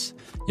candidates.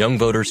 Young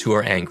voters who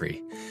are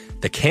angry.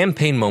 The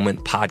Campaign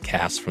Moment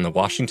podcast from the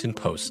Washington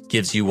Post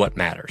gives you what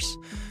matters.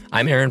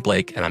 I'm Aaron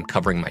Blake, and I'm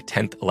covering my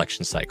 10th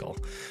election cycle.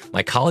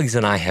 My colleagues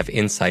and I have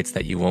insights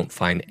that you won't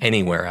find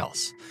anywhere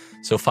else.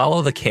 So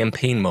follow The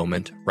Campaign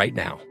Moment right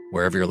now,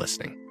 wherever you're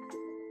listening.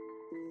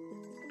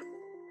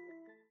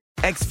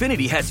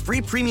 Xfinity has free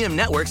premium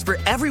networks for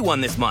everyone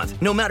this month,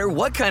 no matter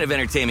what kind of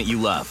entertainment you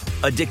love.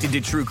 Addicted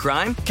to true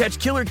crime? Catch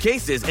killer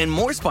cases and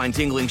more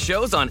spine-tingling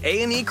shows on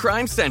A&E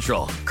Crime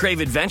Central. Crave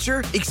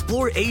adventure?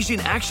 Explore Asian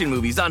action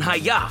movies on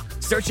Hi-Ya.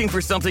 Searching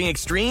for something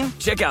extreme?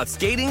 Check out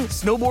skating,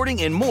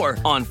 snowboarding, and more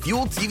on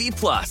Fuel TV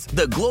Plus,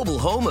 the global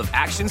home of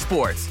action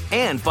sports.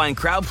 And find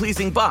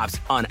crowd-pleasing bops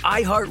on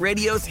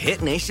iHeartRadio's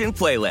Hit Nation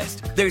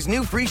playlist. There's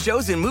new free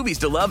shows and movies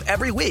to love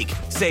every week.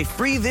 Say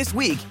free this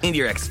week in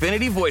your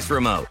Xfinity voice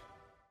remote.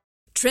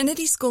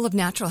 Trinity School of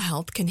Natural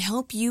Health can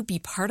help you be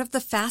part of the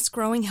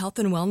fast-growing health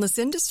and wellness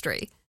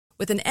industry.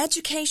 With an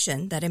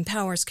education that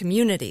empowers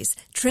communities,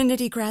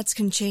 Trinity grads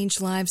can change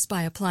lives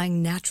by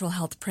applying natural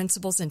health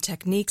principles and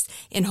techniques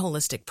in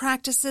holistic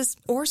practices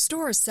or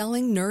stores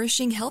selling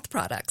nourishing health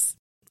products.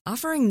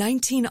 Offering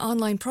 19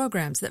 online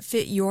programs that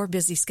fit your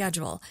busy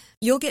schedule,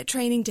 you'll get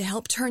training to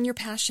help turn your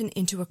passion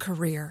into a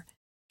career.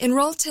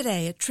 Enroll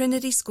today at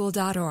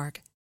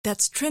trinityschool.org.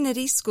 That's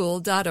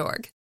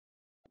trinityschool.org.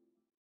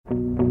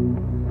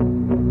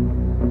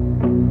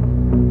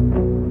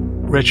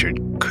 Richard,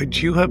 could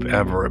you have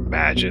ever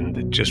imagined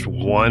that just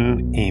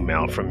one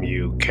email from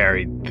you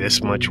carried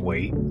this much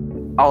weight?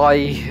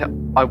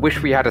 I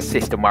wish we had a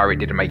system where it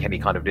didn't make any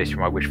kind of decision.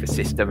 I wish the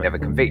system never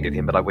convicted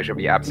him, but I wish at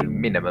the absolute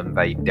minimum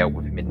they dealt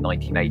with him in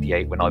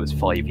 1988 when I was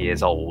 5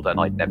 years old and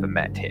I'd never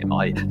met him.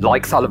 I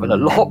like Sullivan a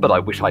lot, but I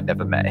wish I'd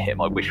never met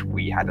him. I wish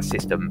we had a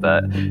system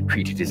that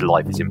treated his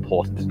life as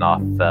important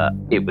enough that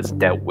it was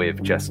dealt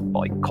with just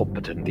by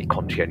competently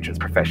conscientious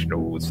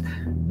professionals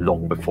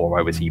long before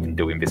I was even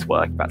doing this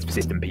work. That's the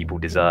system people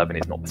deserve, and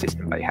it's not the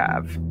system they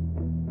have.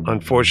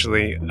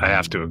 Unfortunately, I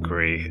have to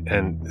agree,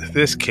 and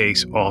this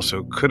case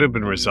also could have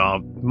been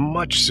resolved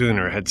much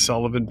sooner had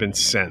Sullivan been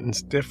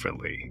sentenced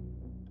differently.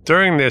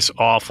 During this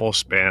awful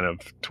span of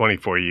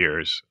 24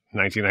 years,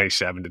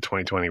 1997 to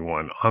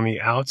 2021, on the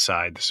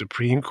outside, the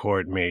Supreme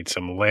Court made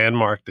some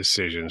landmark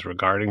decisions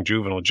regarding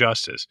juvenile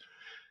justice,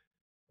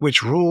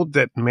 which ruled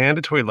that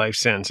mandatory life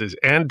sentences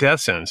and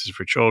death sentences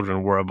for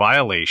children were a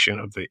violation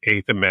of the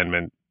Eighth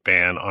Amendment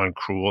ban on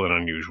cruel and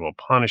unusual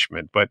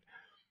punishment. But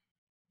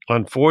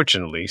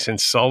unfortunately,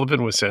 since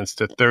Sullivan was sentenced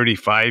to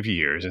 35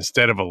 years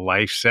instead of a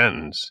life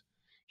sentence,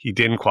 he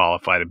didn't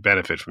qualify to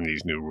benefit from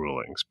these new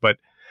rulings. But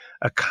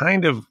a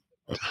kind of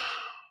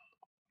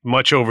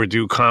much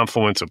overdue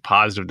confluence of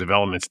positive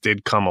developments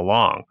did come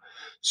along.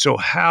 So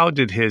how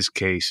did his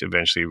case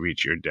eventually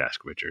reach your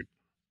desk, Richard?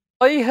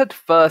 I had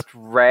first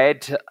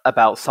read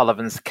about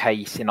Sullivan's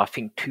case in, I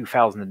think,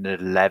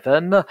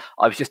 2011. I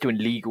was just doing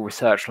legal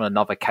research on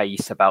another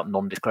case about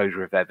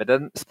non-disclosure of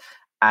evidence,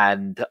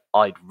 and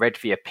I'd read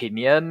the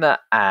opinion,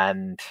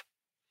 and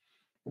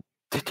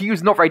to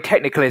use not very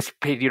technical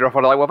opinion, I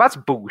was like, well, that's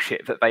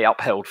bullshit that they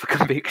upheld for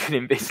conviction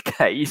in this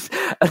case.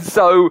 And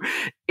so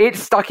it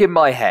stuck in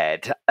my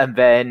head. And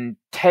then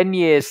 10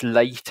 years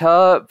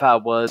later, there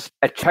was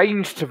a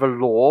change to the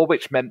law,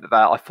 which meant that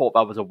I thought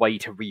that was a way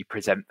to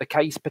represent the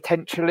case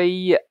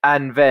potentially.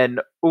 And then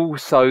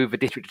also the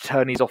district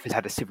attorney's office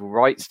had a civil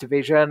rights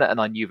division, and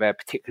I knew they were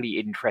particularly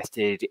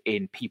interested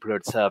in people who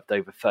had served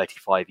over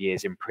 35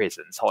 years in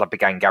prison. So I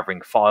began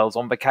gathering files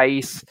on the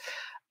case.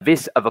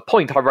 This, at the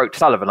point I wrote to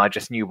Sullivan, I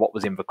just knew what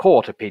was in the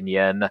court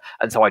opinion,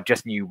 and so I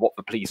just knew what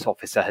the police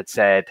officer had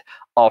said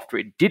after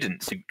it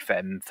didn't suit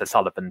them for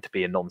Sullivan to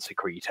be a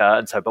non-secretor.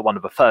 And so, but one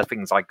of the first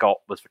things I got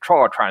was the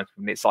trial transcript,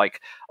 and it's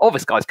like, oh,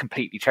 this guy's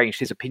completely changed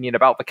his opinion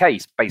about the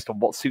case based on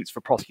what suits the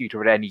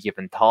prosecutor at any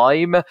given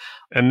time.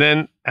 And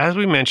then, as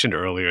we mentioned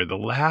earlier, the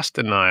last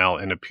denial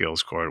in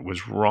appeals court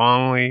was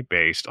wrongly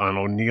based on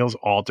O'Neill's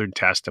altered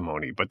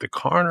testimony, but the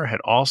coroner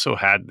had also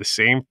had the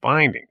same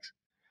findings,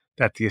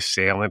 that the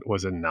assailant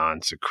was a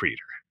non-secretor.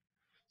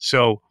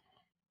 So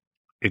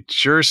it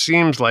sure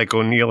seems like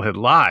O'Neill had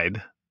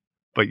lied,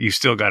 but you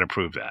still got to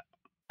prove that.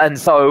 And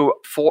so,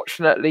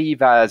 fortunately,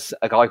 there's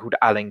a guy called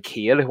Alan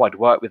Keel, who I'd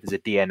worked with as a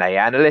DNA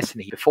analyst.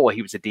 And before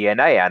he was a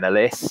DNA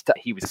analyst,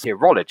 he was a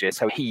serologist.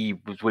 So he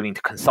was willing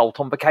to consult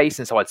on the case.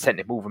 And so I'd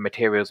sent him all the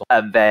materials.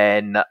 And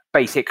then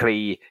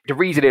basically, the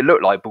reason it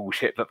looked like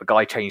bullshit that the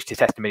guy changed his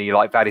testimony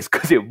like that is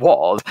because it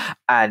was.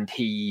 And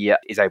he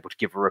is able to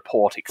give a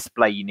report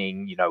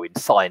explaining, in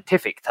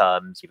scientific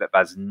terms, that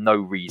there's no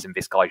reason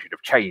this guy should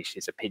have changed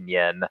his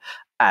opinion.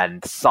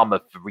 And some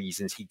of the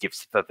reasons he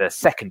gives for the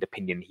second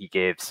opinion he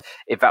gives,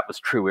 if that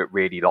was true, it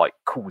really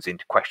calls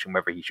into question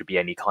whether he should be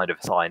any kind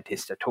of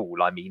scientist at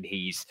all. I mean,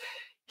 he's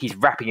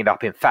wrapping it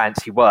up in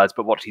fancy words,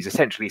 but what he's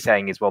essentially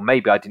saying is, well,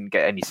 maybe I didn't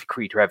get any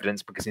secretor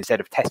evidence because instead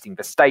of testing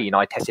the stain,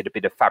 I tested a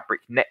bit of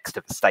fabric next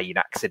to the stain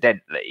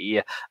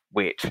accidentally,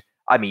 which,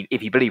 I mean,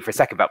 if you believe for a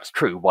second that was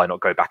true, why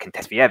not go back and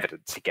test the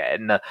evidence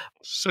again?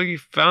 So you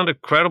found a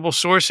credible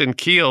source in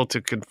Keel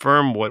to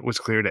confirm what was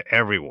clear to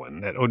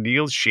everyone, that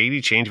O'Neill's shady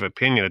change of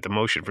opinion at the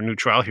motion for new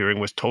trial hearing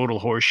was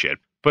total horseshit.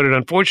 But it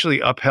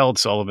unfortunately upheld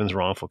Sullivan's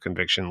wrongful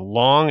conviction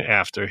long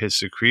after his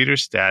secretor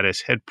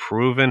status had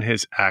proven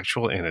his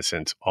actual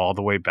innocence all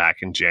the way back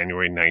in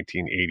January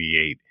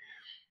 1988,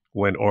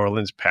 when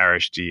Orleans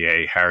Parish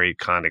DA Harry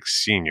Connick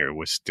Sr.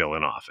 was still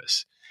in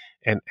office.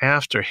 And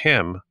after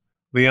him,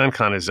 Leon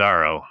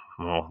Cannizzaro,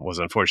 was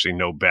unfortunately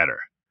no better.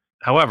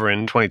 However,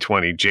 in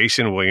 2020,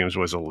 Jason Williams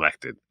was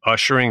elected,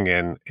 ushering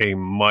in a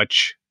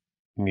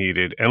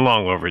much-needed and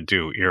long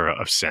overdue era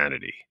of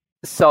sanity.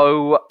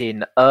 So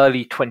in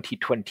early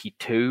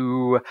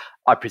 2022,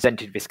 I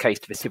presented this case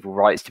to the Civil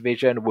Rights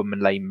Division, a woman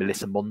named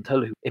Melissa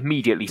Montel, who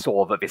immediately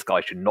saw that this guy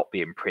should not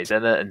be in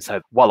prison. And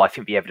so while I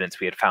think the evidence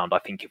we had found, I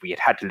think if we had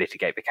had to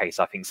litigate the case,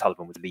 I think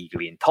Sullivan was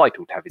legally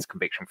entitled to have his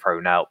conviction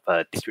thrown out.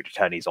 The district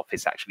attorney's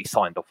office actually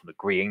signed off on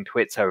agreeing to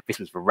it. So this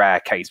was the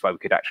rare case where we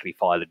could actually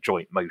file a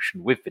joint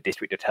motion with the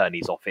district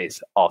attorney's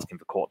office, asking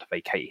the court to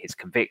vacate his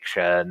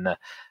conviction.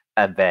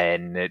 And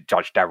then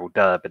Judge Darryl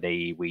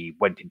Durbany, we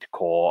went into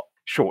court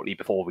shortly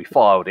before we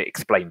filed it,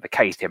 explained the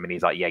case to him, and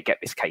he's like, yeah, get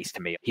this case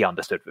to me. He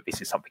understood that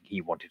this is something he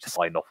wanted to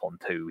sign off on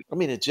too. I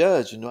mean, the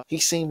judge, he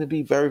seemed to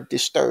be very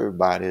disturbed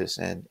by this,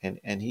 and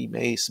he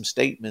made some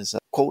statements,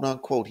 quote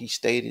unquote, he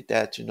stated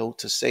that,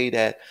 to say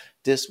that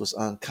this was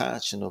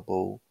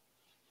unconscionable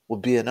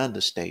would be an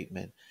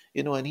understatement,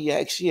 and he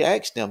actually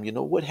asked them,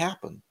 what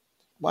happened?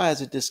 Why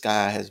is it this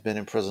guy has been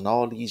in prison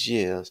all these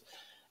years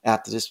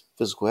after this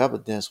physical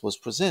evidence was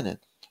presented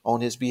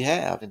on his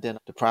behalf? And then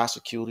the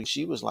prosecutor,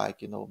 she was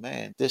like,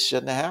 man, this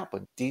shouldn't have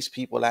happened. These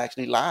people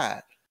actually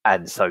lied.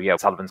 And so,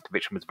 Sullivan's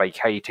conviction was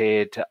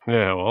vacated.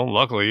 Yeah, well,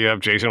 luckily you have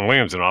Jason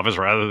Williams in office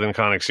rather than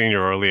Connick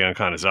Sr. or Leon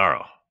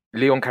Cannizzaro.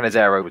 Leon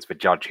Cannizzaro was the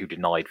judge who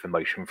denied the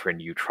motion for a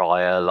new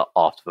trial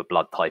after the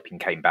blood typing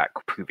came back,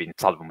 proving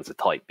Sullivan was a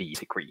type B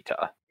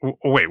secretor.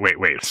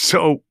 Wait.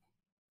 So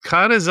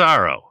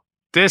Cannizzaro,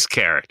 this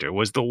character,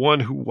 was the one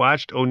who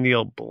watched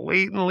O'Neill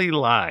blatantly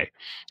lie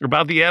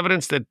about the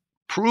evidence that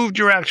proved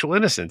your actual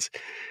innocence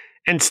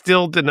and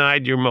still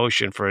denied your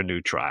motion for a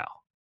new trial.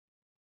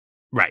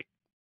 Right.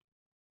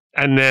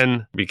 And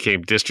then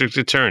became district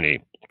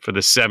attorney for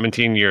the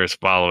 17 years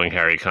following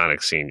Harry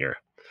Connick Sr.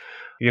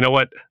 You know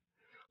what?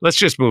 Let's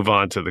just move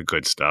on to the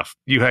good stuff.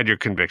 You had your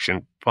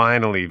conviction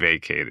finally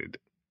vacated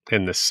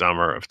in the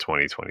summer of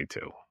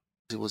 2022.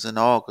 It was in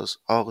August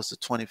the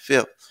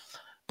 25th.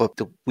 But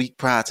the week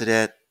prior to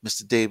that,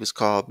 Mr. Davis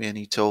called me and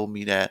he told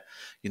me that,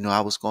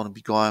 I was going to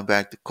be going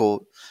back to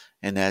court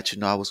and that,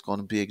 I was going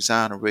to be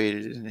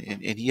exonerated.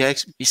 And he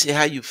asked me, he said,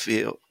 how you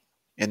feel?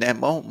 In that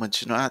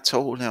moment, I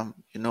told him,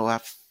 I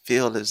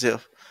feel as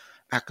if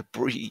I could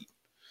breathe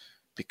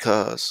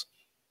because,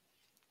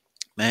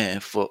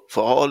 man, for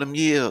all them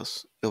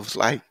years, it was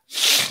like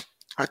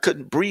I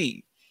couldn't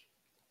breathe.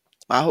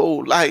 My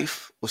whole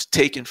life was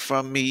taken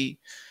from me.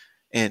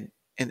 And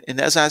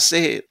as I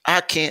said,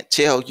 I can't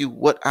tell you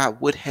what I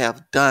would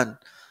have done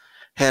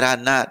had I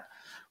not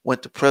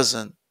went to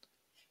prison.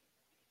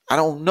 I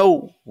don't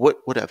know what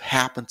would have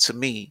happened to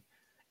me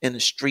in the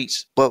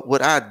streets, but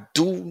what I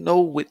do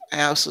know with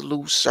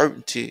absolute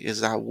certainty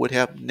is I would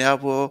have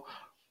never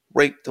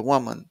raped a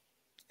woman,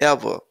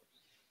 ever.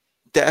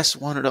 That's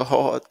one of the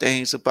hard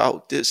things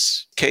about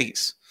this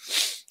case.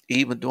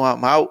 Even though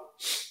I'm out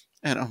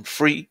and I'm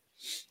free,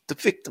 the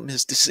victim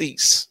is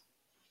deceased.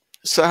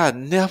 So I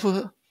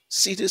never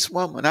see this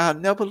woman. I'll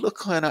never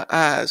look her in her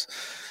eyes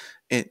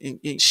and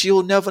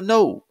she'll never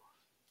know.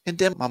 And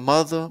then my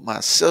mother, my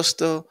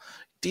sister,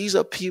 these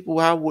are people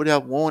I would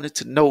have wanted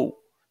to know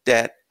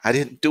that I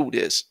didn't do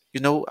this.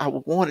 I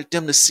wanted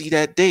them to see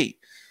that day.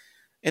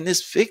 And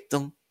this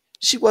victim,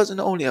 she wasn't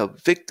only a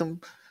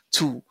victim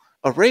to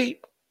a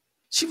rape,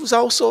 she was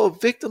also a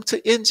victim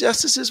to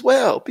injustice as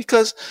well.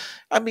 Because,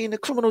 the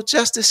criminal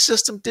justice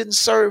system didn't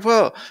serve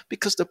her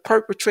because the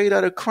perpetrator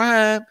of the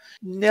crime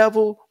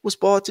never was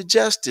brought to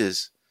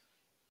justice.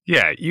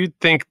 Yeah, you'd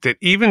think that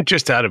even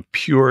just out of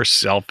pure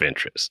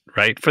self-interest,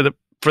 right,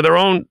 for their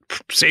own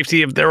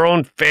safety of their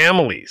own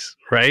families,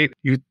 right,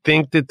 you'd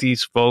think that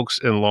these folks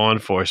in law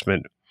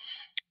enforcement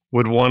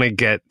would want to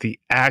get the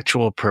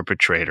actual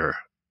perpetrator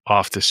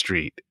off the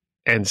street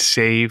and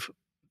save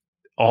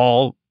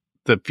all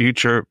the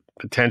future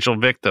potential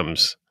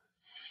victims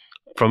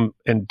from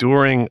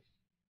enduring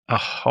a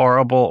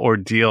horrible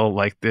ordeal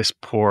like this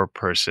poor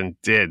person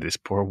did, this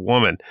poor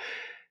woman.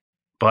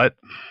 But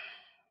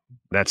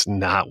that's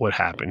not what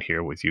happened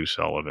here with you,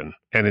 Sullivan,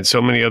 and in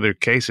so many other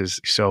cases.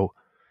 So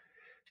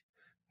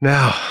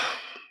now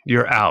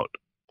you're out.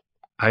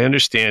 I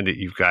understand that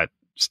you've got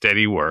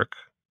steady work,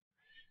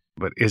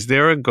 but is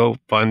there a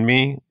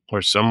GoFundMe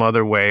or some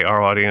other way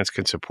our audience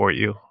can support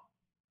you?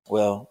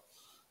 Well,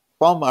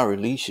 from my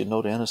release, the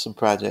Innocent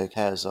Project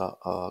has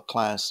a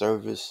client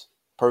service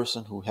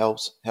person who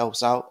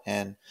helps out,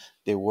 and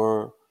there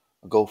were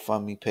a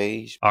GoFundMe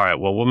page. All right.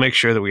 Well, we'll make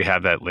sure that we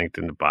have that linked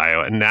in the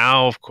bio. And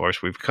now, of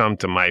course, we've come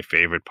to my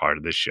favorite part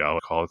of the show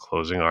called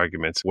Closing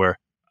Arguments, where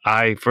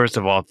I, first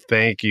of all,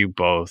 thank you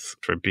both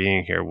for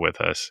being here with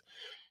us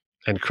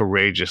and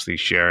courageously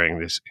sharing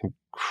this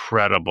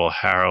incredible,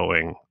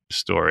 harrowing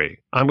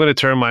story. I'm going to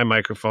turn my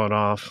microphone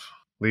off,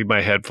 leave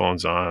my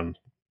headphones on,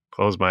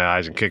 close my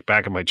eyes and kick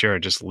back in my chair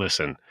and just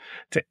listen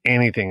to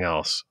anything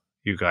else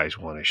you guys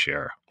want to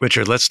share.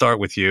 Richard, let's start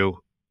with you.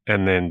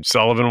 And then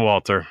Sullivan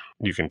Walter,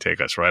 you can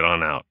take us right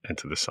on out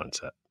into the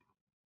sunset.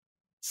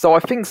 So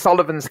I think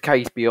Sullivan's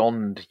case,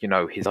 beyond,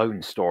 his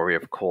own story,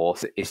 of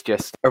course, is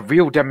just a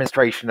real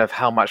demonstration of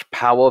how much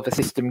power the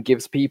system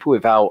gives people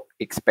without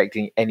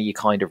expecting any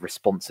kind of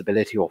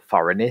responsibility or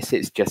thoroughness.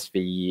 It's just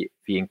the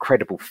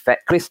incredible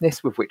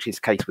fecklessness with which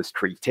his case was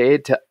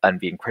treated and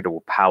the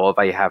incredible power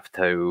they have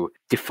to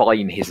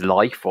define his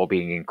life or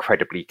being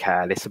incredibly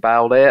careless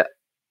about it.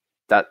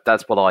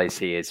 That's what I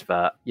see is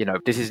that,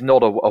 this is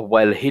not a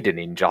well-hidden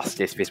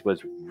injustice. This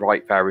was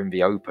right there in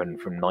the open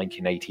from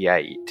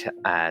 1988.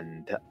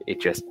 And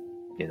it just,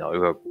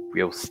 a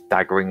real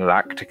staggering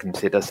act to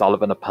consider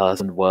Sullivan a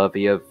person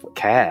worthy of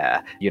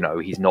care.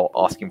 He's not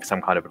asking for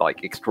some kind of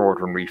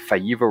extraordinary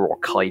favor or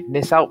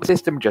kindness out of the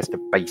system. Just a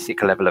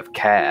basic level of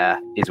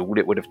care is all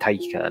it would have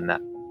taken.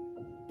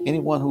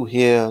 Anyone who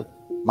hears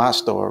my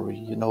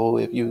story,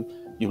 if you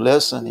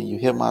listen and you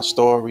hear my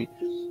story,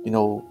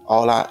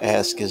 all I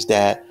ask is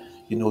that,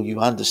 you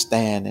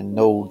understand and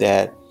know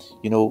that,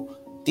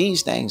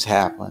 these things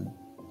happen.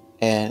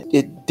 And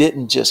it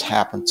didn't just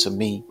happen to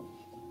me.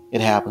 It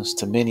happens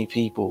to many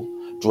people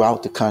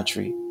throughout the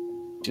country.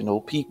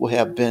 People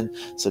have been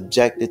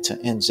subjected to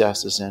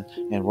injustice and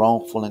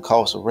wrongful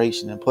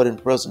incarceration and put in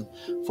prison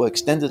for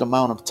extended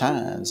amount of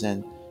times.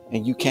 And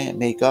you can't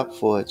make up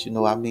for it.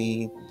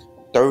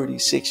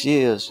 36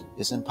 years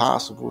is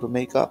impossible to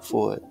make up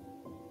for it.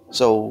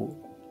 So,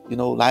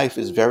 life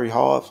is very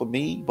hard for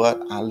me,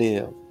 but I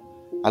live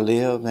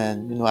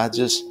and, I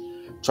just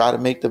try to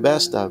make the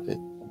best of it.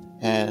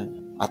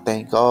 And I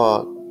thank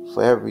God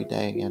for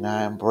everything, and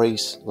I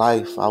embrace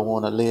life. I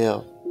want to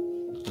live,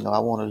 I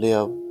want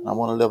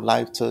to live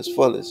life to its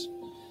fullest.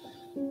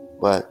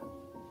 But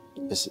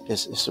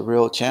it's a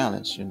real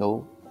challenge,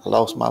 I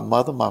lost my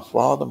mother, my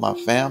father, my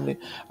family.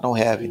 I don't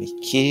have any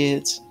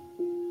kids.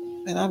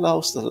 Man, I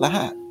lost a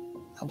lot.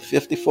 I'm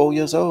 54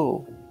 years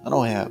old. I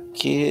don't have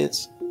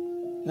kids.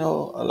 A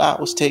lot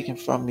was taken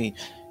from me.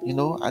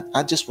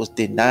 I just was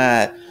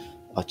denied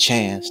a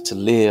chance to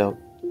live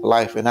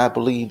life. And I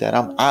believe that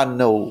I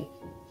know,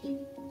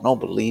 I don't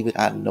believe it,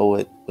 I know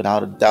it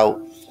without a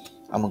doubt.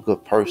 I'm a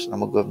good person,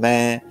 I'm a good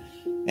man.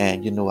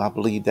 And, I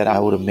believe that I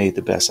would have made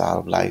the best out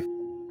of life.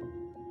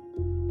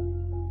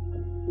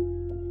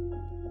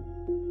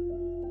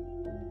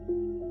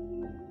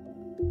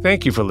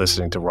 Thank you for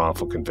listening to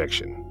Wrongful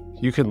Conviction.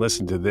 You can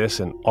listen to this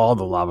and all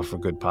the Lava for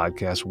Good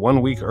podcasts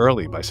 1 week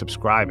early by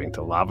subscribing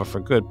to Lava for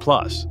Good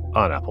Plus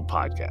on Apple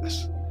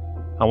Podcasts.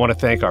 I want to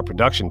thank our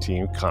production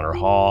team, Connor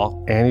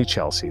Hall, Annie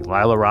Chelsea,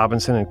 Lila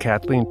Robinson, and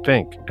Kathleen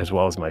Fink, as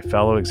well as my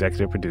fellow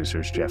executive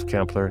producers, Jeff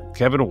Kempler,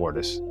 Kevin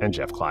Wardis, and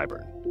Jeff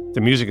Clyburn.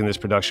 The music in this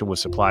production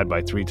was supplied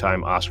by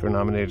 3-time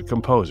Oscar-nominated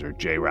composer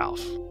Jay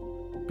Ralph.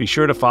 Be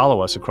sure to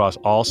follow us across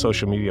all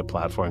social media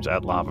platforms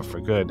at Lava for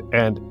Good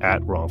and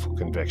at Wrongful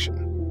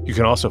Conviction. You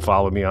can also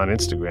follow me on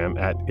Instagram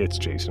at It's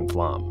Jason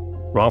Flom.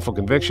 Wrongful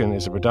Conviction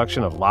is a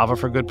production of Lava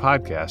for Good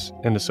Podcasts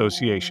in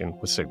association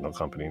with Signal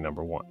Company No.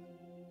 1.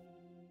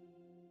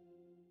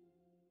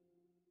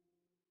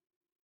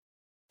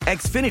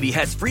 Xfinity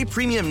has free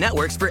premium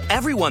networks for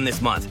everyone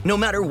this month, no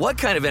matter what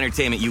kind of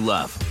entertainment you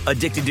love.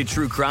 Addicted to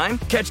true crime?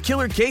 Catch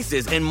killer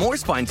cases and more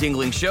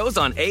spine-tingling shows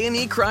on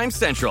A&E Crime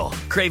Central.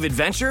 Crave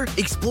adventure?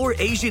 Explore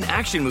Asian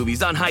action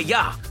movies on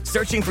Hi-Ya.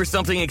 Searching for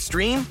something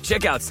extreme?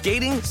 Check out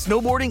skating,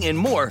 snowboarding, and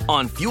more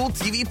on Fuel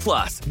TV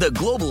Plus, the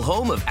global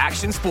home of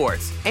action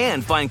sports.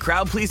 And find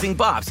crowd-pleasing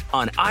bops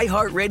on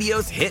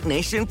iHeartRadio's Hit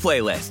Nation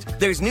playlist.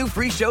 There's new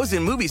free shows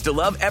and movies to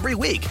love every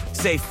week.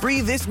 Say free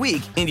this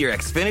week in your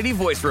Xfinity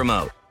voice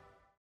remote.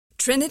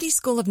 Trinity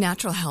School of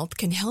Natural Health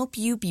can help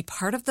you be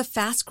part of the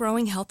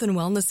fast-growing health and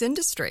wellness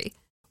industry.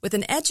 With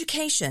an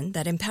education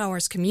that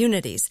empowers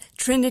communities,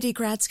 Trinity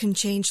grads can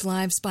change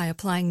lives by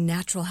applying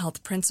natural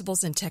health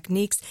principles and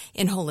techniques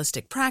in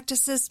holistic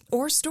practices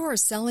or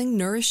stores selling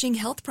nourishing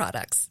health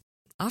products.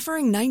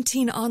 Offering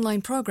 19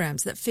 online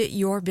programs that fit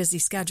your busy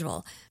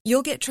schedule,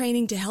 you'll get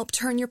training to help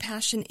turn your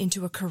passion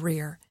into a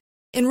career.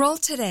 Enroll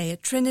today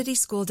at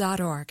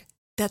trinityschool.org.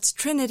 That's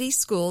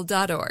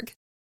trinityschool.org.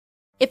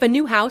 If a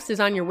new house is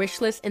on your wish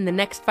list in the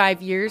next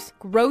 5 years,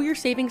 grow your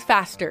savings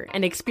faster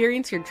and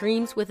experience your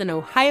dreams with an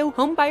Ohio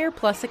Homebuyer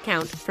Plus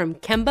account from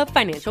Kemba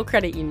Financial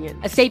Credit Union.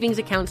 A savings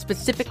account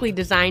specifically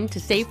designed to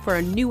save for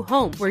a new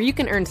home, where you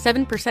can earn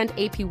 7%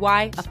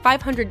 APY,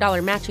 a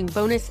 $500 matching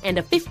bonus, and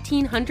a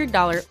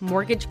 $1,500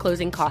 mortgage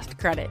closing cost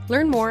credit.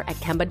 Learn more at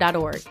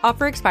Kemba.org.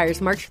 Offer expires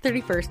March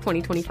 31st,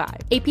 2025.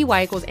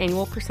 APY equals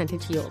annual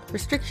percentage yield.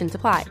 Restrictions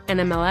apply.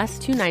 NMLS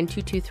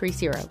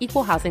 292230.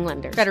 Equal housing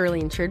lender.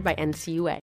 Federally insured by NCUA.